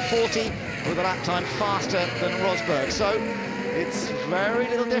 40 with a lap time faster than Rosberg. So it's very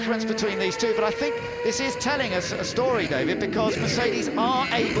little difference between these two, but I think this is telling us a story, David, because Mercedes are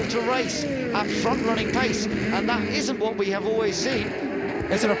able to race at front-running pace, and that isn't what we have always seen.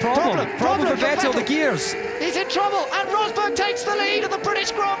 Is it a problem? Problem for Vettel, the gears. He's in trouble, and Rosberg takes the lead of the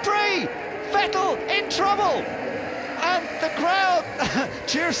British Grand Prix. Vettel in trouble, and the crowd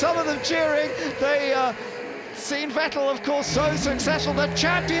cheer. Some of them cheering. They seen Vettel, of course, so successful. The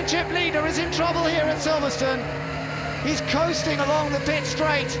championship leader is in trouble here at Silverstone. He's coasting along the pit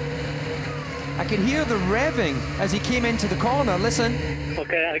straight. I could hear the revving as he came into the corner. Listen.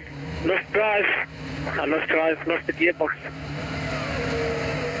 Okay, I lost drive. Lost the gearbox.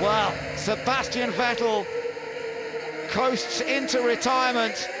 Well, Sebastian Vettel coasts into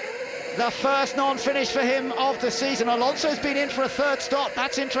retirement. The first non-finish for him of the season. Alonso's been in for a 3rd stop.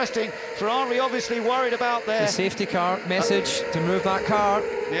 That's interesting. Ferrari obviously worried about their... The safety car message to move that car.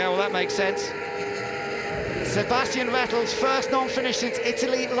 Yeah, well, that makes sense. Sebastian Vettel's first non-finish since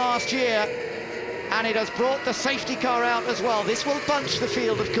Italy last year, and it has brought the safety car out as well. This will bunch the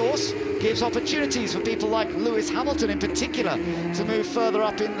field, of course, gives opportunities for people like Lewis Hamilton in particular to move further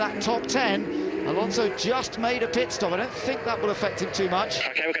up in that top 10. Alonso just made a pit stop. I don't think that will affect him too much.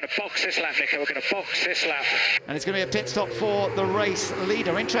 Okay, we're going to box this lap, Nico. We're going to box this lap. And it's going to be a pit stop for the race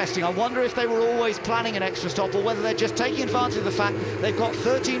leader. Interesting. I wonder if they were always planning an extra stop or whether they're just taking advantage of the fact they've got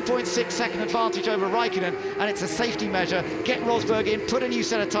 13.6 second advantage over Raikkonen, and it's a safety measure. Get Rosberg in, put a new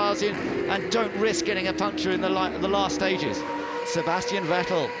set of tyres in, and don't risk getting a puncture in the last stages. Sebastian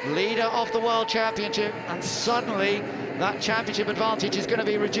Vettel, leader of the World Championship, and suddenly that championship advantage is going to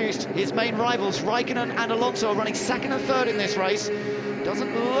be reduced. His main rivals, Raikkonen and Alonso, are running 2nd and 3rd in this race.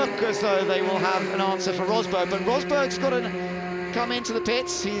 Doesn't look as though they will have an answer for Rosberg, but Rosberg's got to come into the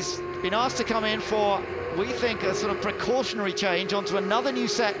pits. He's been asked to come in for, we think, a sort of precautionary change onto another new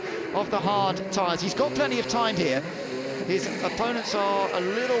set of the hard tyres. He's got plenty of time here. His opponents are a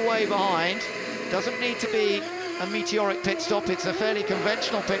little way behind. Doesn't need to be a meteoric pit stop. It's a fairly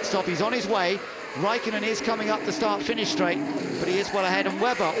conventional pit stop. He's on his way. Raikkonen is coming up the start-finish straight, but he is well ahead, and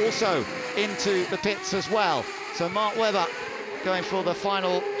Webber also into the pits as well. So Mark Webber going for the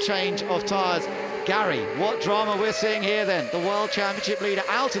final change of tyres. Gary, what drama we're seeing here then. The World Championship leader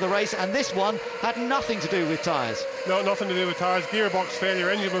out of the race, and this one had nothing to do with tyres. No, nothing to do with tyres. Gearbox failure.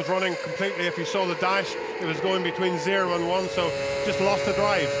 Engine was running completely. If you saw the dash, it was going between 0 and 1, so just lost the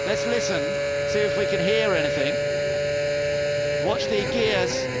drive. Let's listen, see if we can hear anything. Watch the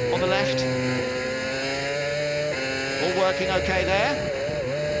gears on the left. All working okay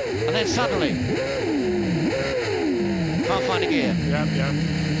there. And then suddenly, can't find a gear. Yeah.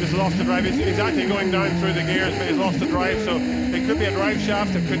 Just lost the drive. He's actually going down through the gears, but he's lost the drive. So it could be a drive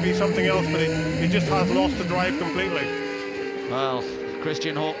shaft, it could be something else, but he just has lost the drive completely. Well,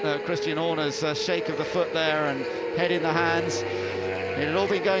 Christian Horner's shake of the foot there and head in the hands. It had all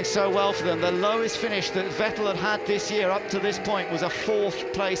been going so well for them. The lowest finish that Vettel had had this year up to this point was a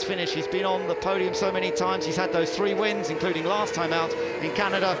 4th place finish. He's been on the podium so many times. He's had those 3 wins, including last time out in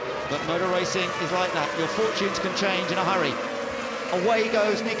Canada. But motor racing is like that. Your fortunes can change in a hurry. Away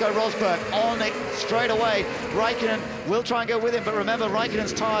goes Nico Rosberg, on it straight away. Raikkonen will try and go with him, but remember,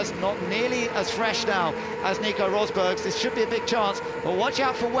 Raikkonen's tyres not nearly as fresh now as Nico Rosberg's. This should be a big chance, but watch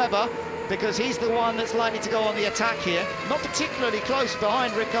out for Webber, because he's the one that's likely to go on the attack here. Not particularly close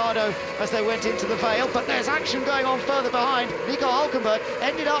behind Ricciardo as they went into the Vale, but there's action going on further behind. Nico Hülkenberg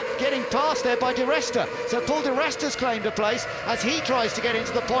ended up getting past there by Di Resta. So Paul Di Resta's claimed a place as he tries to get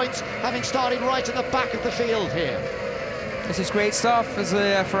into the points, having started right at the back of the field here. This is great stuff as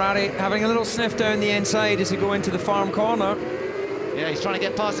Ferrari having a little sniff down the inside as they go into the farm corner. Yeah, he's trying to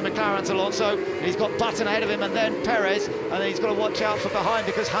get past the McLaren's, Alonso. He's got Button ahead of him and then Perez, and then he's got to watch out for behind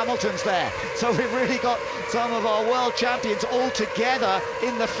because Hamilton's there. So we've really got some of our world champions all together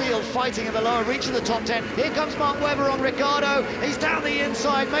in the field fighting in the lower reach of the top 10. Here comes Mark Webber on Ricciardo. He's down the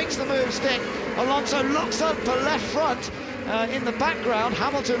inside, makes the move stick. Alonso locks up the left front in the background.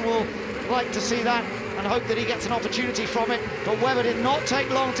 Hamilton will like to see that and hope that he gets an opportunity from it, but Webber did not take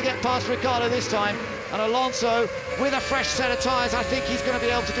long to get past Ricciardo this time. And Alonso, with a fresh set of tyres, I think he's going to be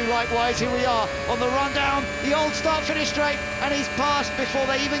able to do likewise. Here we are on the rundown, the old start-finish straight, and he's passed before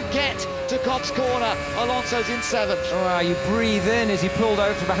they even get to Cobb's Corner. Alonso's in 7th. Oh, you breathe in as he pulled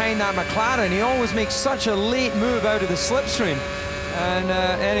out from behind that McLaren. He always makes such a late move out of the slipstream. And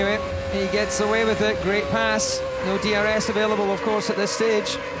anyway, he gets away with it. Great pass. No DRS available, of course, at this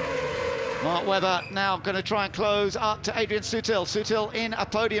stage. Mark Webber now going to try and close up to Adrian Sutil. Sutil in a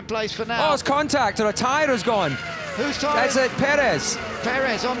podium place for now. Oh, it's contact, or a tyre has gone. Whose tyre? That's it, Perez.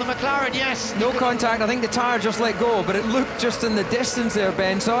 Perez on the McLaren, yes. No contact, I think the tyre just let go, but it looked just in the distance there,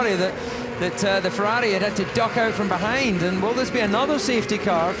 Ben, sorry, that the Ferrari had to duck out from behind. And will this be another safety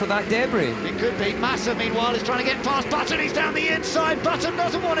car for that debris? It could be. Massa, meanwhile, is trying to get past Button. He's down the inside. Button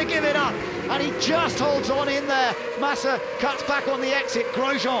doesn't want to give it up, and he just holds on in there. Massa cuts back on the exit.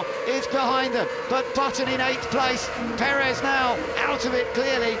 Grosjean is behind them, but Button in 8th place. Perez now out of it,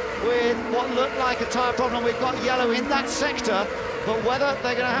 clearly, with what looked like a tyre problem. We've got yellow in that sector, but whether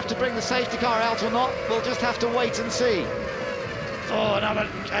they're going to have to bring the safety car out or not, we'll just have to wait and see. Oh, another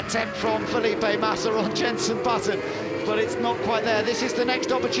attempt from Felipe Massa on Jenson Button, but it's not quite there. This is the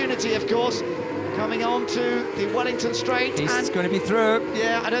next opportunity, of course, coming on to the Wellington Straight. He's going to be through.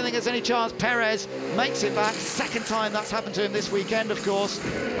 Yeah, I don't think there's any chance. Perez makes it back. Second time that's happened to him this weekend, of course.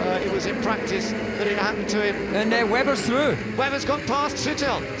 It was in practice that it happened to him. And Webber's through. Webber's got past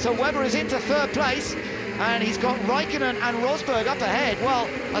Sutil, so Webber is into 3rd place. And he's got Raikkonen and Rosberg up ahead. Well,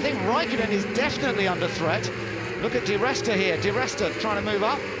 I think Raikkonen is definitely under threat. Look at Di Resta here. Di Resta trying to move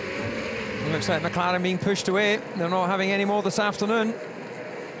up. It looks like McLaren being pushed away. They're not having any more this afternoon.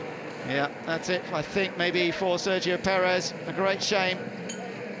 Yeah, that's it. I think maybe for Sergio Perez. A great shame.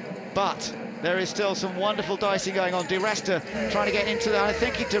 But there is still some wonderful dicing going on. Di Resta trying to get into that. I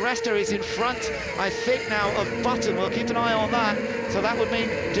think Di Resta is in front, I think now, of Button. We'll keep an eye on that. So that would mean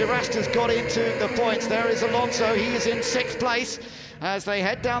Di Resta's got into the points. There is Alonso. He is in 6th place. As they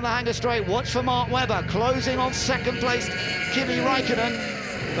head down the Hangar Straight, watch for Mark Webber, closing on 2nd place, Kimi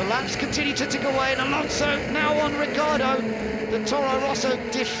Raikkonen. The laps continue to tick away, and Alonso now on Ricciardo. The Toro Rosso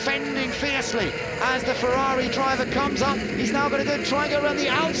defending fiercely as the Ferrari driver comes up. He's now going to try and go around the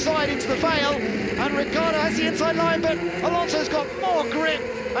outside into the Vale, and Ricciardo has the inside line, but Alonso's got more grip,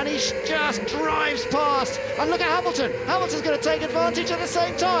 and he just drives past. And look at Hamilton. Hamilton's going to take advantage at the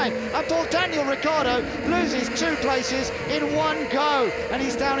same time. And poor Daniel Ricciardo loses 2 places in one go. And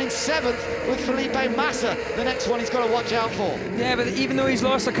he's down in 7th with Felipe Massa. The next one he's got to watch out for. Yeah, but even though he's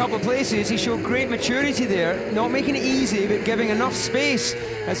lost a couple of places, he showed great maturity there. Not making it easy, but giving enough space.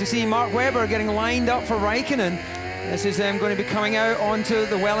 As we see Mark Webber getting lined up for Raikkonen. This is them going to be coming out onto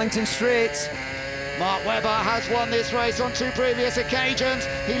the Wellington Straight. Mark Webber has won this race on 2 previous occasions.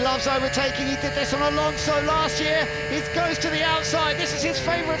 He loves overtaking. He did this on Alonso last year. He goes to the outside. This is his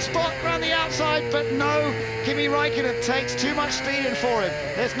favourite spot, around the outside, but no. Kimi Raikkonen takes too much speed in for him.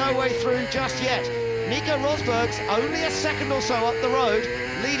 There's no way through just yet. Nico Rosberg's only a second or so up the road,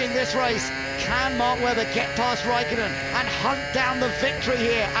 leading this race. Can Mark Webber get past Raikkonen and hunt down the victory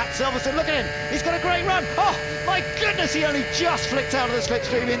here at Silverstone? Look at him, he's got a great run. Oh, my goodness, he only just flicked out of the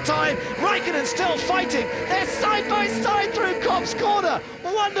slipstream in time. Raikkonen still fighting. They're side by side through Cobb's Corner.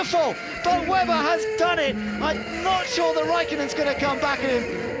 Wonderful, but Webber has done it. I'm not sure that Raikkonen's going to come back at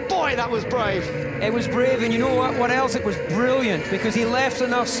him. Boy, that was brave. It was brave, and you know what else? It was brilliant, because he left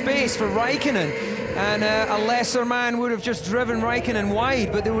enough space for Raikkonen. And a lesser man would have just driven Raikkonen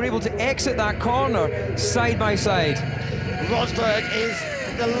wide, but they were able to exit that corner side by side. Rosberg is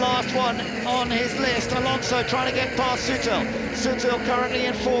the last one on his list. Alonso trying to get past Sutil. Sutil currently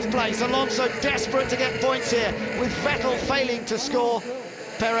in 4th place. Alonso desperate to get points here, with Vettel failing to score.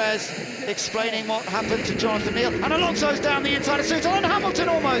 Perez explaining what happened to Jonathan Neal, and Alonso's down the inside of Sutil, and Hamilton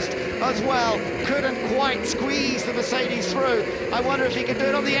almost as well. Couldn't quite squeeze the Mercedes through. I wonder if he can do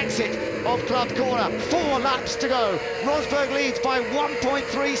it on the exit of Club Corner. 4 laps to go. Rosberg leads by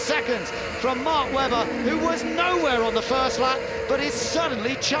 1.3 seconds from Mark Webber, who was nowhere on the first lap, but is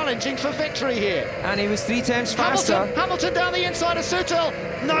suddenly challenging for victory here. And he was 3 times faster. Hamilton down the inside of Sutil.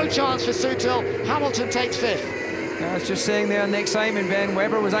 No chance for Sutil. Hamilton takes 5th. I was just saying there in the excitement, Ben,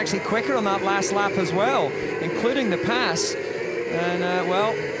 Webber was actually quicker on that last lap as well, including the pass. And,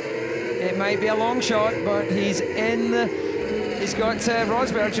 well, it might be a long shot, but he's in. He's got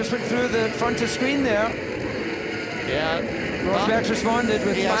Rosberg just went through the front of screen there. Yeah. Rosberg's responded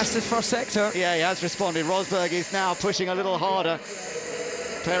with fastest first sector. Yeah, he has responded. Rosberg is now pushing a little harder.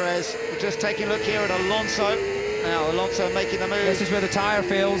 Perez just taking a look here at Alonso. Now Alonso making the move. This is where the tyre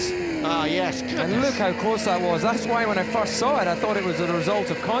fails. Ah, yes. Goodness. And look how close that was. That's why when I first saw it, I thought it was a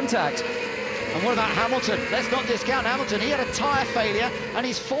result of contact. And what about Hamilton? Let's not discount Hamilton. He had a tyre failure and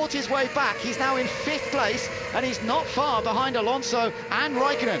he's fought his way back. He's now in 5th place and he's not far behind Alonso and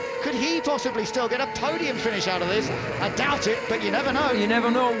Raikkonen. Could he possibly still get a podium finish out of this? I doubt it, but you never know. You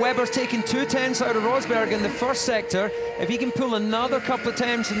never know. Webber's taken 2 tenths out of Rosberg in the first sector. If he can pull another couple of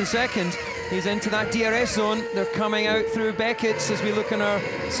tenths in the second, he's into that DRS zone. They're coming out through Beckett's as we look on our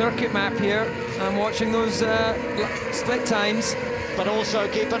circuit map here. I'm watching those split times. But also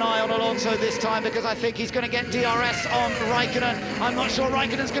keep an eye on Alonso this time, because I think he's going to get DRS on Raikkonen. I'm not sure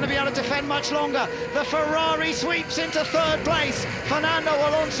Raikkonen's going to be able to defend much longer. The Ferrari sweeps into 3rd place. Fernando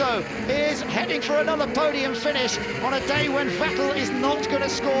Alonso is heading for another podium finish on a day when Vettel is not going to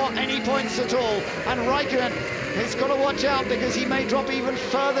score any points at all. And Raikkonen has got to watch out, because he may drop even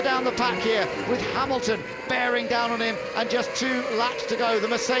further down the pack here, with Hamilton bearing down on him and just 2 laps to go. The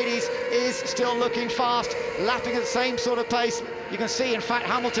Mercedes is still looking fast, lapping at the same sort of pace. You can see, in fact,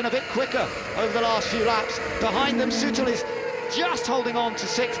 Hamilton a bit quicker over the last few laps. Behind them, Suttel is just holding on to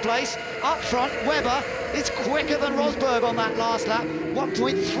 6th place. Up front, Webber is quicker than Rosberg on that last lap.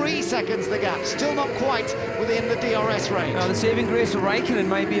 1.3 seconds the gap, still not quite within the DRS range. Now, the saving grace for Raikkonen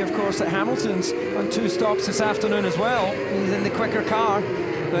might be, of course, that Hamilton's on 2 stops this afternoon as well. He's in the quicker car,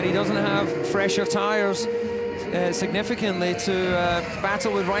 but he doesn't have fresher tyres significantly to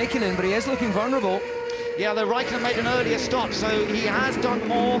battle with Raikkonen, but he is looking vulnerable. Yeah, though Raikkonen made an earlier stop, so he has done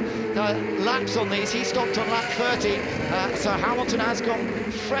more laps on these. He stopped on lap 30, so Hamilton has gone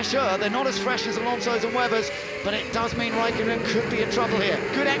fresher. They're not as fresh as Alonso's and Webber's, but it does mean Raikkonen could be in trouble here.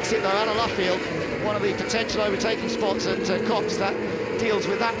 Good exit, though, out of Luffield. One of the potential overtaking spots at Cops that deals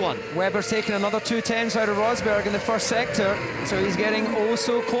with that one. Webber's taken another 2 tenths out of Rosberg in the first sector, so he's getting oh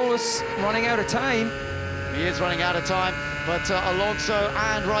so close, running out of time. He is running out of time, but Alonso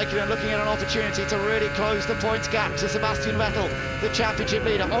and Raikkonen looking at an opportunity to really close the points gap to Sebastian Vettel, the championship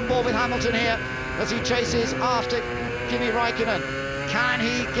leader. On board with Hamilton here as he chases after Kimi Raikkonen. Can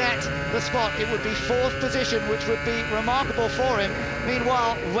he get the spot? It would be 4th position, which would be remarkable for him.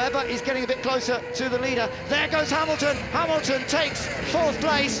 Meanwhile, Webber is getting a bit closer to the leader. There goes Hamilton. Hamilton takes 4th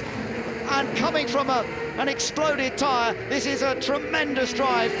place, and coming from an exploded tyre, this is a tremendous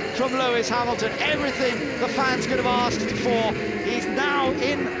drive from Lewis Hamilton. Everything the fans could have asked for. He's now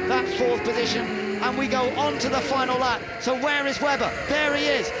in that 4th position, and we go on to the final lap. So where is Webber? There he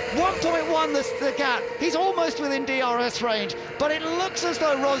is. 1.1 the gap. He's almost within DRS range, but it looks as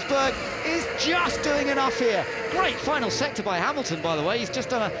though Rosberg is just doing enough here. Great final sector by Hamilton, by the way. He's just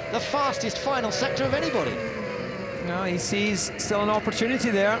done the fastest final sector of anybody. No, he sees still an opportunity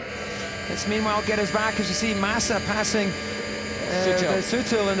there. Let's meanwhile get us back as you see Massa passing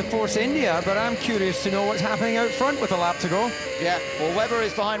Suttel in the Force India, but I'm curious to know what's happening out front with a lap to go. Yeah, well, Webber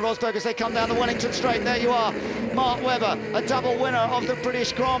is behind Rosberg as they come down the Wellington Straight. There you are, Mark Webber, a double winner of the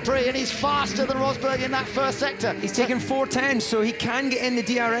British Grand Prix, and he's faster than Rosberg in that first sector. He's taken 4 tenths, so he can get in the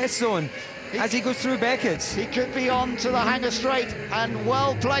DRS zone as he goes through Beckett's. He could be on to the Hangar Straight and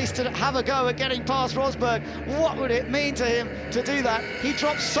well placed to have a go at getting past Rosberg. What would it mean to him to do that? He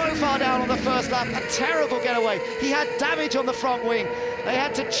dropped so far down on the first lap, a terrible getaway. He had damage on the front wing. They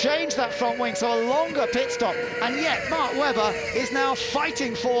had to change that front wing, so a longer pit stop. And yet, Mark Webber is now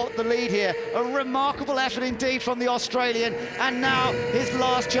fighting for the lead here. A remarkable effort indeed from the Australian, and now his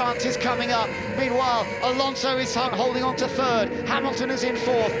last chance is coming up. Meanwhile, Alonso is holding on to 3rd. Hamilton is in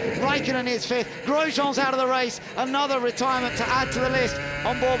 4th. Raikkonen is 5th. Grosjean's out of the race. Another retirement to add to the list.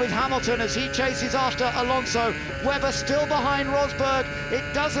 On board with Hamilton as he chases after Alonso. Webber still behind Rosberg.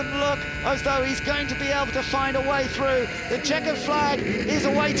 It doesn't look as though he's going to be able to find a way through. The checkered flag is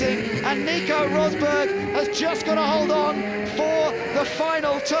awaiting, and Nico Rosberg has just got to hold on for the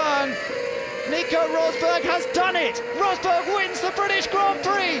final turn. Nico Rosberg has done it. Rosberg wins the British Grand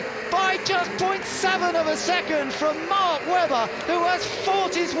Prix by just 0.7 of a second from Mark Webber, who has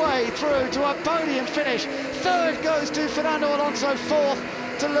fought his way through to a podium finish. 3rd goes to Fernando Alonso,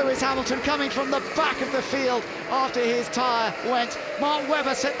 4th to Lewis Hamilton, coming from the back of the field after his tyre went. Mark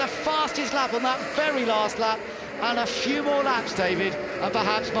Webber set the fastest lap on that very last lap, and a few more laps, David, and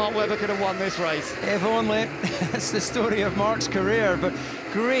perhaps Mark Webber could have won this race. If only. That's the story of Mark's career, but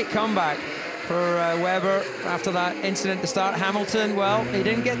great comeback for Webber after that incident to start. Hamilton, well, he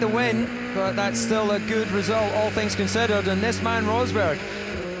didn't get the win, but that's still a good result, all things considered, and this man, Rosberg.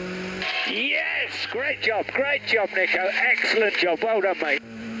 Yes, great job, Nico. Excellent job, well done, mate.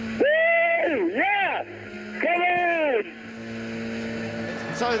 Woo, yeah, come on!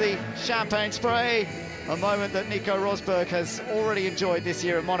 So the champagne spray, a moment that Nico Rosberg has already enjoyed this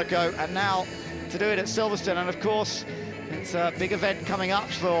year at Monaco, and now to do it at Silverstone. And of course, it's a big event coming up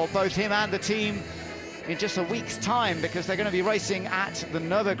for both him and the team. in just a week's time, because they're going to be racing at the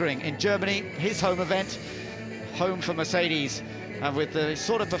Nürburgring in Germany, his home event, home for Mercedes. And with the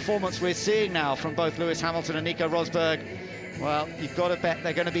sort of performance we're seeing now from both Lewis Hamilton and Nico Rosberg, well, you've got to bet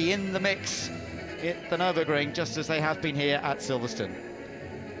they're going to be in the mix at the Nürburgring, just as they have been here at Silverstone.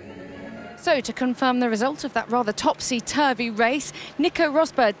 So to confirm the result of that rather topsy-turvy race, Nico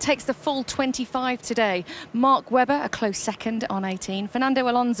Rosberg takes the full 25 today. Mark Webber a close second on 18. Fernando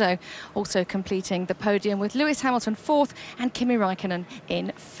Alonso also completing the podium, with Lewis Hamilton 4th and Kimi Raikkonen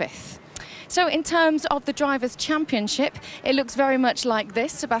in 5th. So in terms of the Drivers' Championship, it looks very much like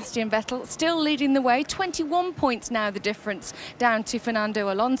this. Sebastian Vettel still leading the way, 21 points now the difference down to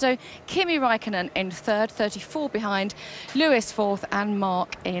Fernando Alonso. Kimi Raikkonen in 3rd, 34 behind, Lewis 4th and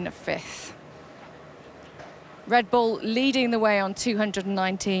Mark in 5th. Red Bull leading the way on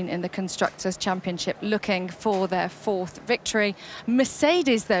 219 in the Constructors' Championship, looking for their 4th victory.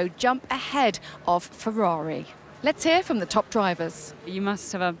 Mercedes, though, jump ahead of Ferrari. Let's hear from the top drivers. You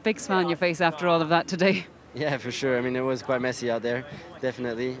must have a big smile on your face after all of that today. Yeah, for sure. I mean, it was quite messy out there,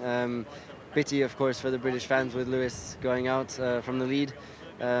 definitely. Pity, of course, for the British fans with Lewis going out from the lead,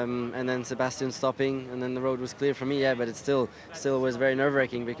 and then Sebastian stopping, and then the road was clear for me. Yeah, but it still was very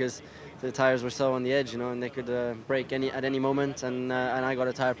nerve-wracking, because the tires were so on the edge, you know, and they could break at any moment. And I got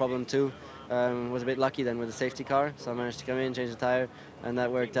a tire problem too. Was a bit lucky then with the safety car, so I managed to come in, change the tire, and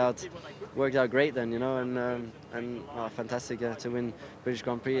that worked out great then, you know, and fantastic to win British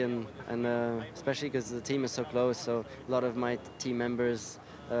Grand Prix, and especially because the team is so close, so a lot of my team members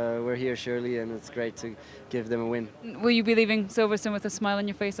were here surely, and it's great to give them a win. Will you be leaving Silverstone with a smile on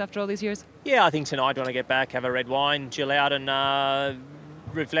your face after all these years? Yeah, I think tonight when I get back, have a red wine, chill out, and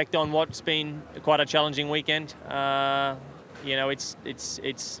reflect on what's been quite a challenging weekend. You know, it's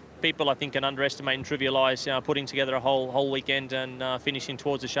people I think can underestimate and trivialise. Putting together a whole weekend and finishing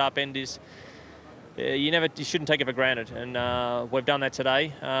towards the sharp end is you shouldn't take it for granted, and we've done that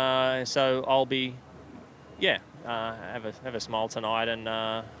today. So I'll be, have a smile tonight, and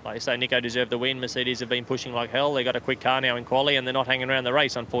like I say, Nico deserved the win. Mercedes have been pushing like hell. They got a quick car now in quali, and they're not hanging around the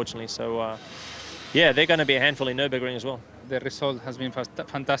race, unfortunately. So yeah, they're going to be a handful in Nürburgring as well. The result has been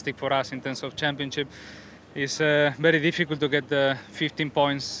fantastic for us in terms of championship. It's very difficult to get 15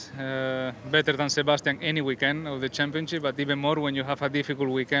 points better than Sebastian any weekend of the championship, but even more when you have a difficult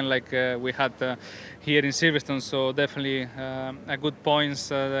weekend like we had here in Silverstone. So definitely a good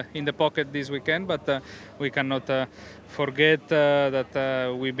points in the pocket this weekend, but we cannot forget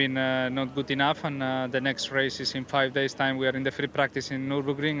that we've been not good enough, and the next race is in 5 days' time. We are in the free practice in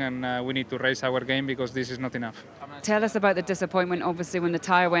Nürburgring, and we need to raise our game, because this is not enough. Tell us about the disappointment, obviously, when the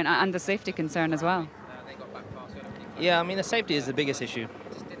tyre went, and the safety concern as well. Yeah, I mean, the safety is the biggest issue.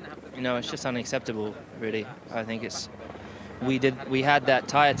 You know, it's just unacceptable, really. I think we had that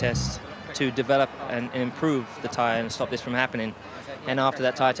tyre test to develop and improve the tyre and stop this from happening. And after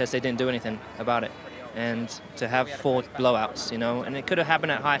that tyre test, they didn't do anything about it. And to have 4 blowouts, you know, and it could have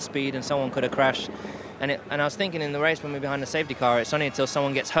happened at high speed and someone could have crashed. And I was thinking in the race when we're behind the safety car, it's only until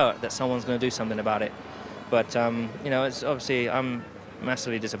someone gets hurt that someone's going to do something about it. But, you know, it's obviously, I'm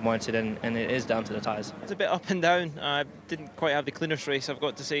massively disappointed, and it is down to the tyres. It's a bit up and down. I didn't quite have the cleanest race, I've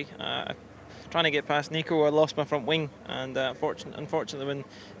got to say. Trying to get past Nico, I lost my front wing, and unfortunately when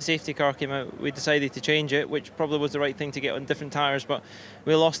the safety car came out, we decided to change it, which probably was the right thing to get on different tyres, but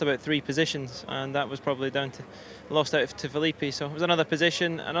we lost about 3 positions, and that was probably down to lost out to Felipe. So it was another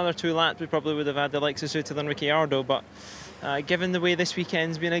position, another 2 laps, we probably would have had the likes of Sutil and Ricciardo, but given the way this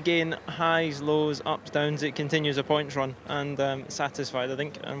weekend's been, again, highs, lows, ups, downs, it continues a points run, and satisfied, I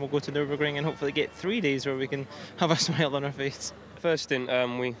think, and we'll go to Nürburgring and hopefully get 3 days where we can have a smile on our face. First stint,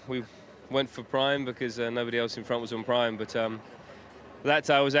 we went for prime because nobody else in front was on prime, but that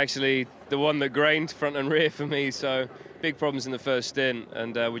tire was actually the one that grained front and rear for me, so big problems in the first stint,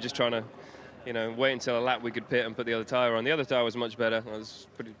 and we're just trying to, you know, wait until a lap we could pit and put the other tyre on. The other tyre was much better. I was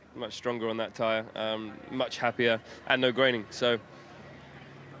pretty much stronger on that tyre, much happier, and no graining, so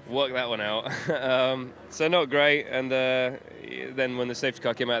work that one out. So not great, and then when the safety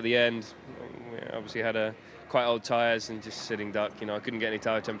car came out at the end, we obviously had quite old tyres and just sitting duck. You know, I couldn't get any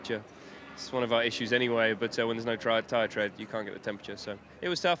tyre temperature. It's one of our issues anyway, but when there's no tyre tread, you can't get the temperature. So it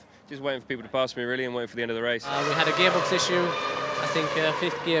was tough, just waiting for people to pass me, really, and waiting for the end of the race. We had a gearbox issue. I think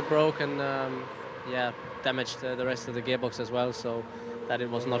 5th gear broke, and yeah, damaged the rest of the gearbox as well, so that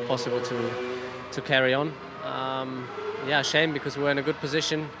it was not possible to carry on. Yeah, shame, because we were in a good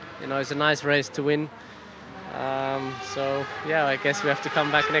position. You know, it's a nice race to win. So yeah, I guess we have to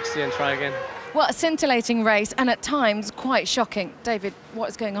come back next year and try again. Well, a scintillating race and at times quite shocking. David, what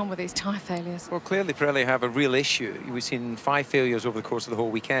is going on with these tyre failures? Well, clearly Pirelli have a real issue. We've seen 5 failures over the course of the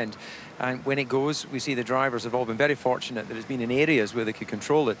whole weekend. And when it goes, we see the drivers have all been very fortunate that it's been in areas where they could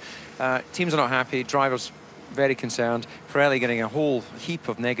control it. Teams are not happy, drivers very concerned. Pirelli getting a whole heap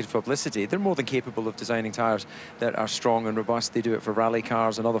of negative publicity. They're more than capable of designing tyres that are strong and robust. They do it for rally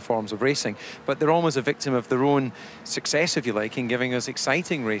cars and other forms of racing. But they're almost a victim of their own success, if you like, in giving us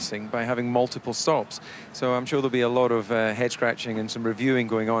exciting racing by having multiple stops. So I'm sure there'll be a lot of head scratching and some reviewing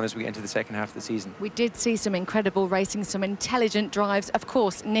going on as we get into the second half of the season. We did see some incredible racing, some intelligent drives. Of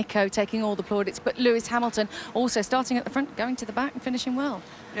course, Nico taking all the plaudits, but Lewis Hamilton also starting at the front, going to the back and finishing well.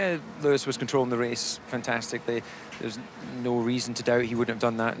 Yeah, Lewis was controlling the race fantastically. There's no reason to doubt he wouldn't have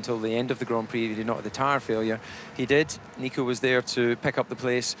done that until the end of the Grand Prix if he did not have the tyre failure. He did. Nico was there to pick up the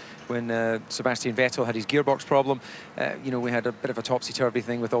place when Sebastian Vettel had his gearbox problem. You know, we had a bit of a topsy-turvy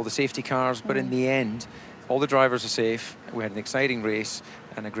thing with all the safety cars, but in the end, all the drivers are safe. We had an exciting race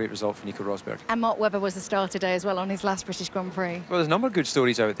and a great result for Nico Rosberg. And Mark Webber was the star today as well on his last British Grand Prix. Well, there's a number of good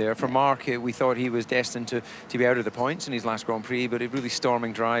stories out there. For Mark, we thought he was destined to be out of the points in his last Grand Prix, but a really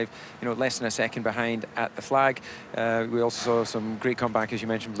storming drive, you know, less than a second behind at the flag. We also saw some great comeback, as you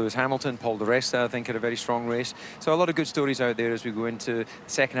mentioned, Lewis Hamilton. Paul Di Resta, I think, had a very strong race. So a lot of good stories out there as we go into the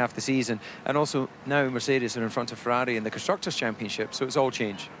second half of the season. And also now Mercedes are in front of Ferrari in the Constructors' Championship, so it's all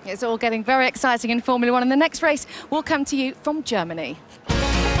changed. It's all getting very exciting in Formula One, and the next race will come to you from Germany.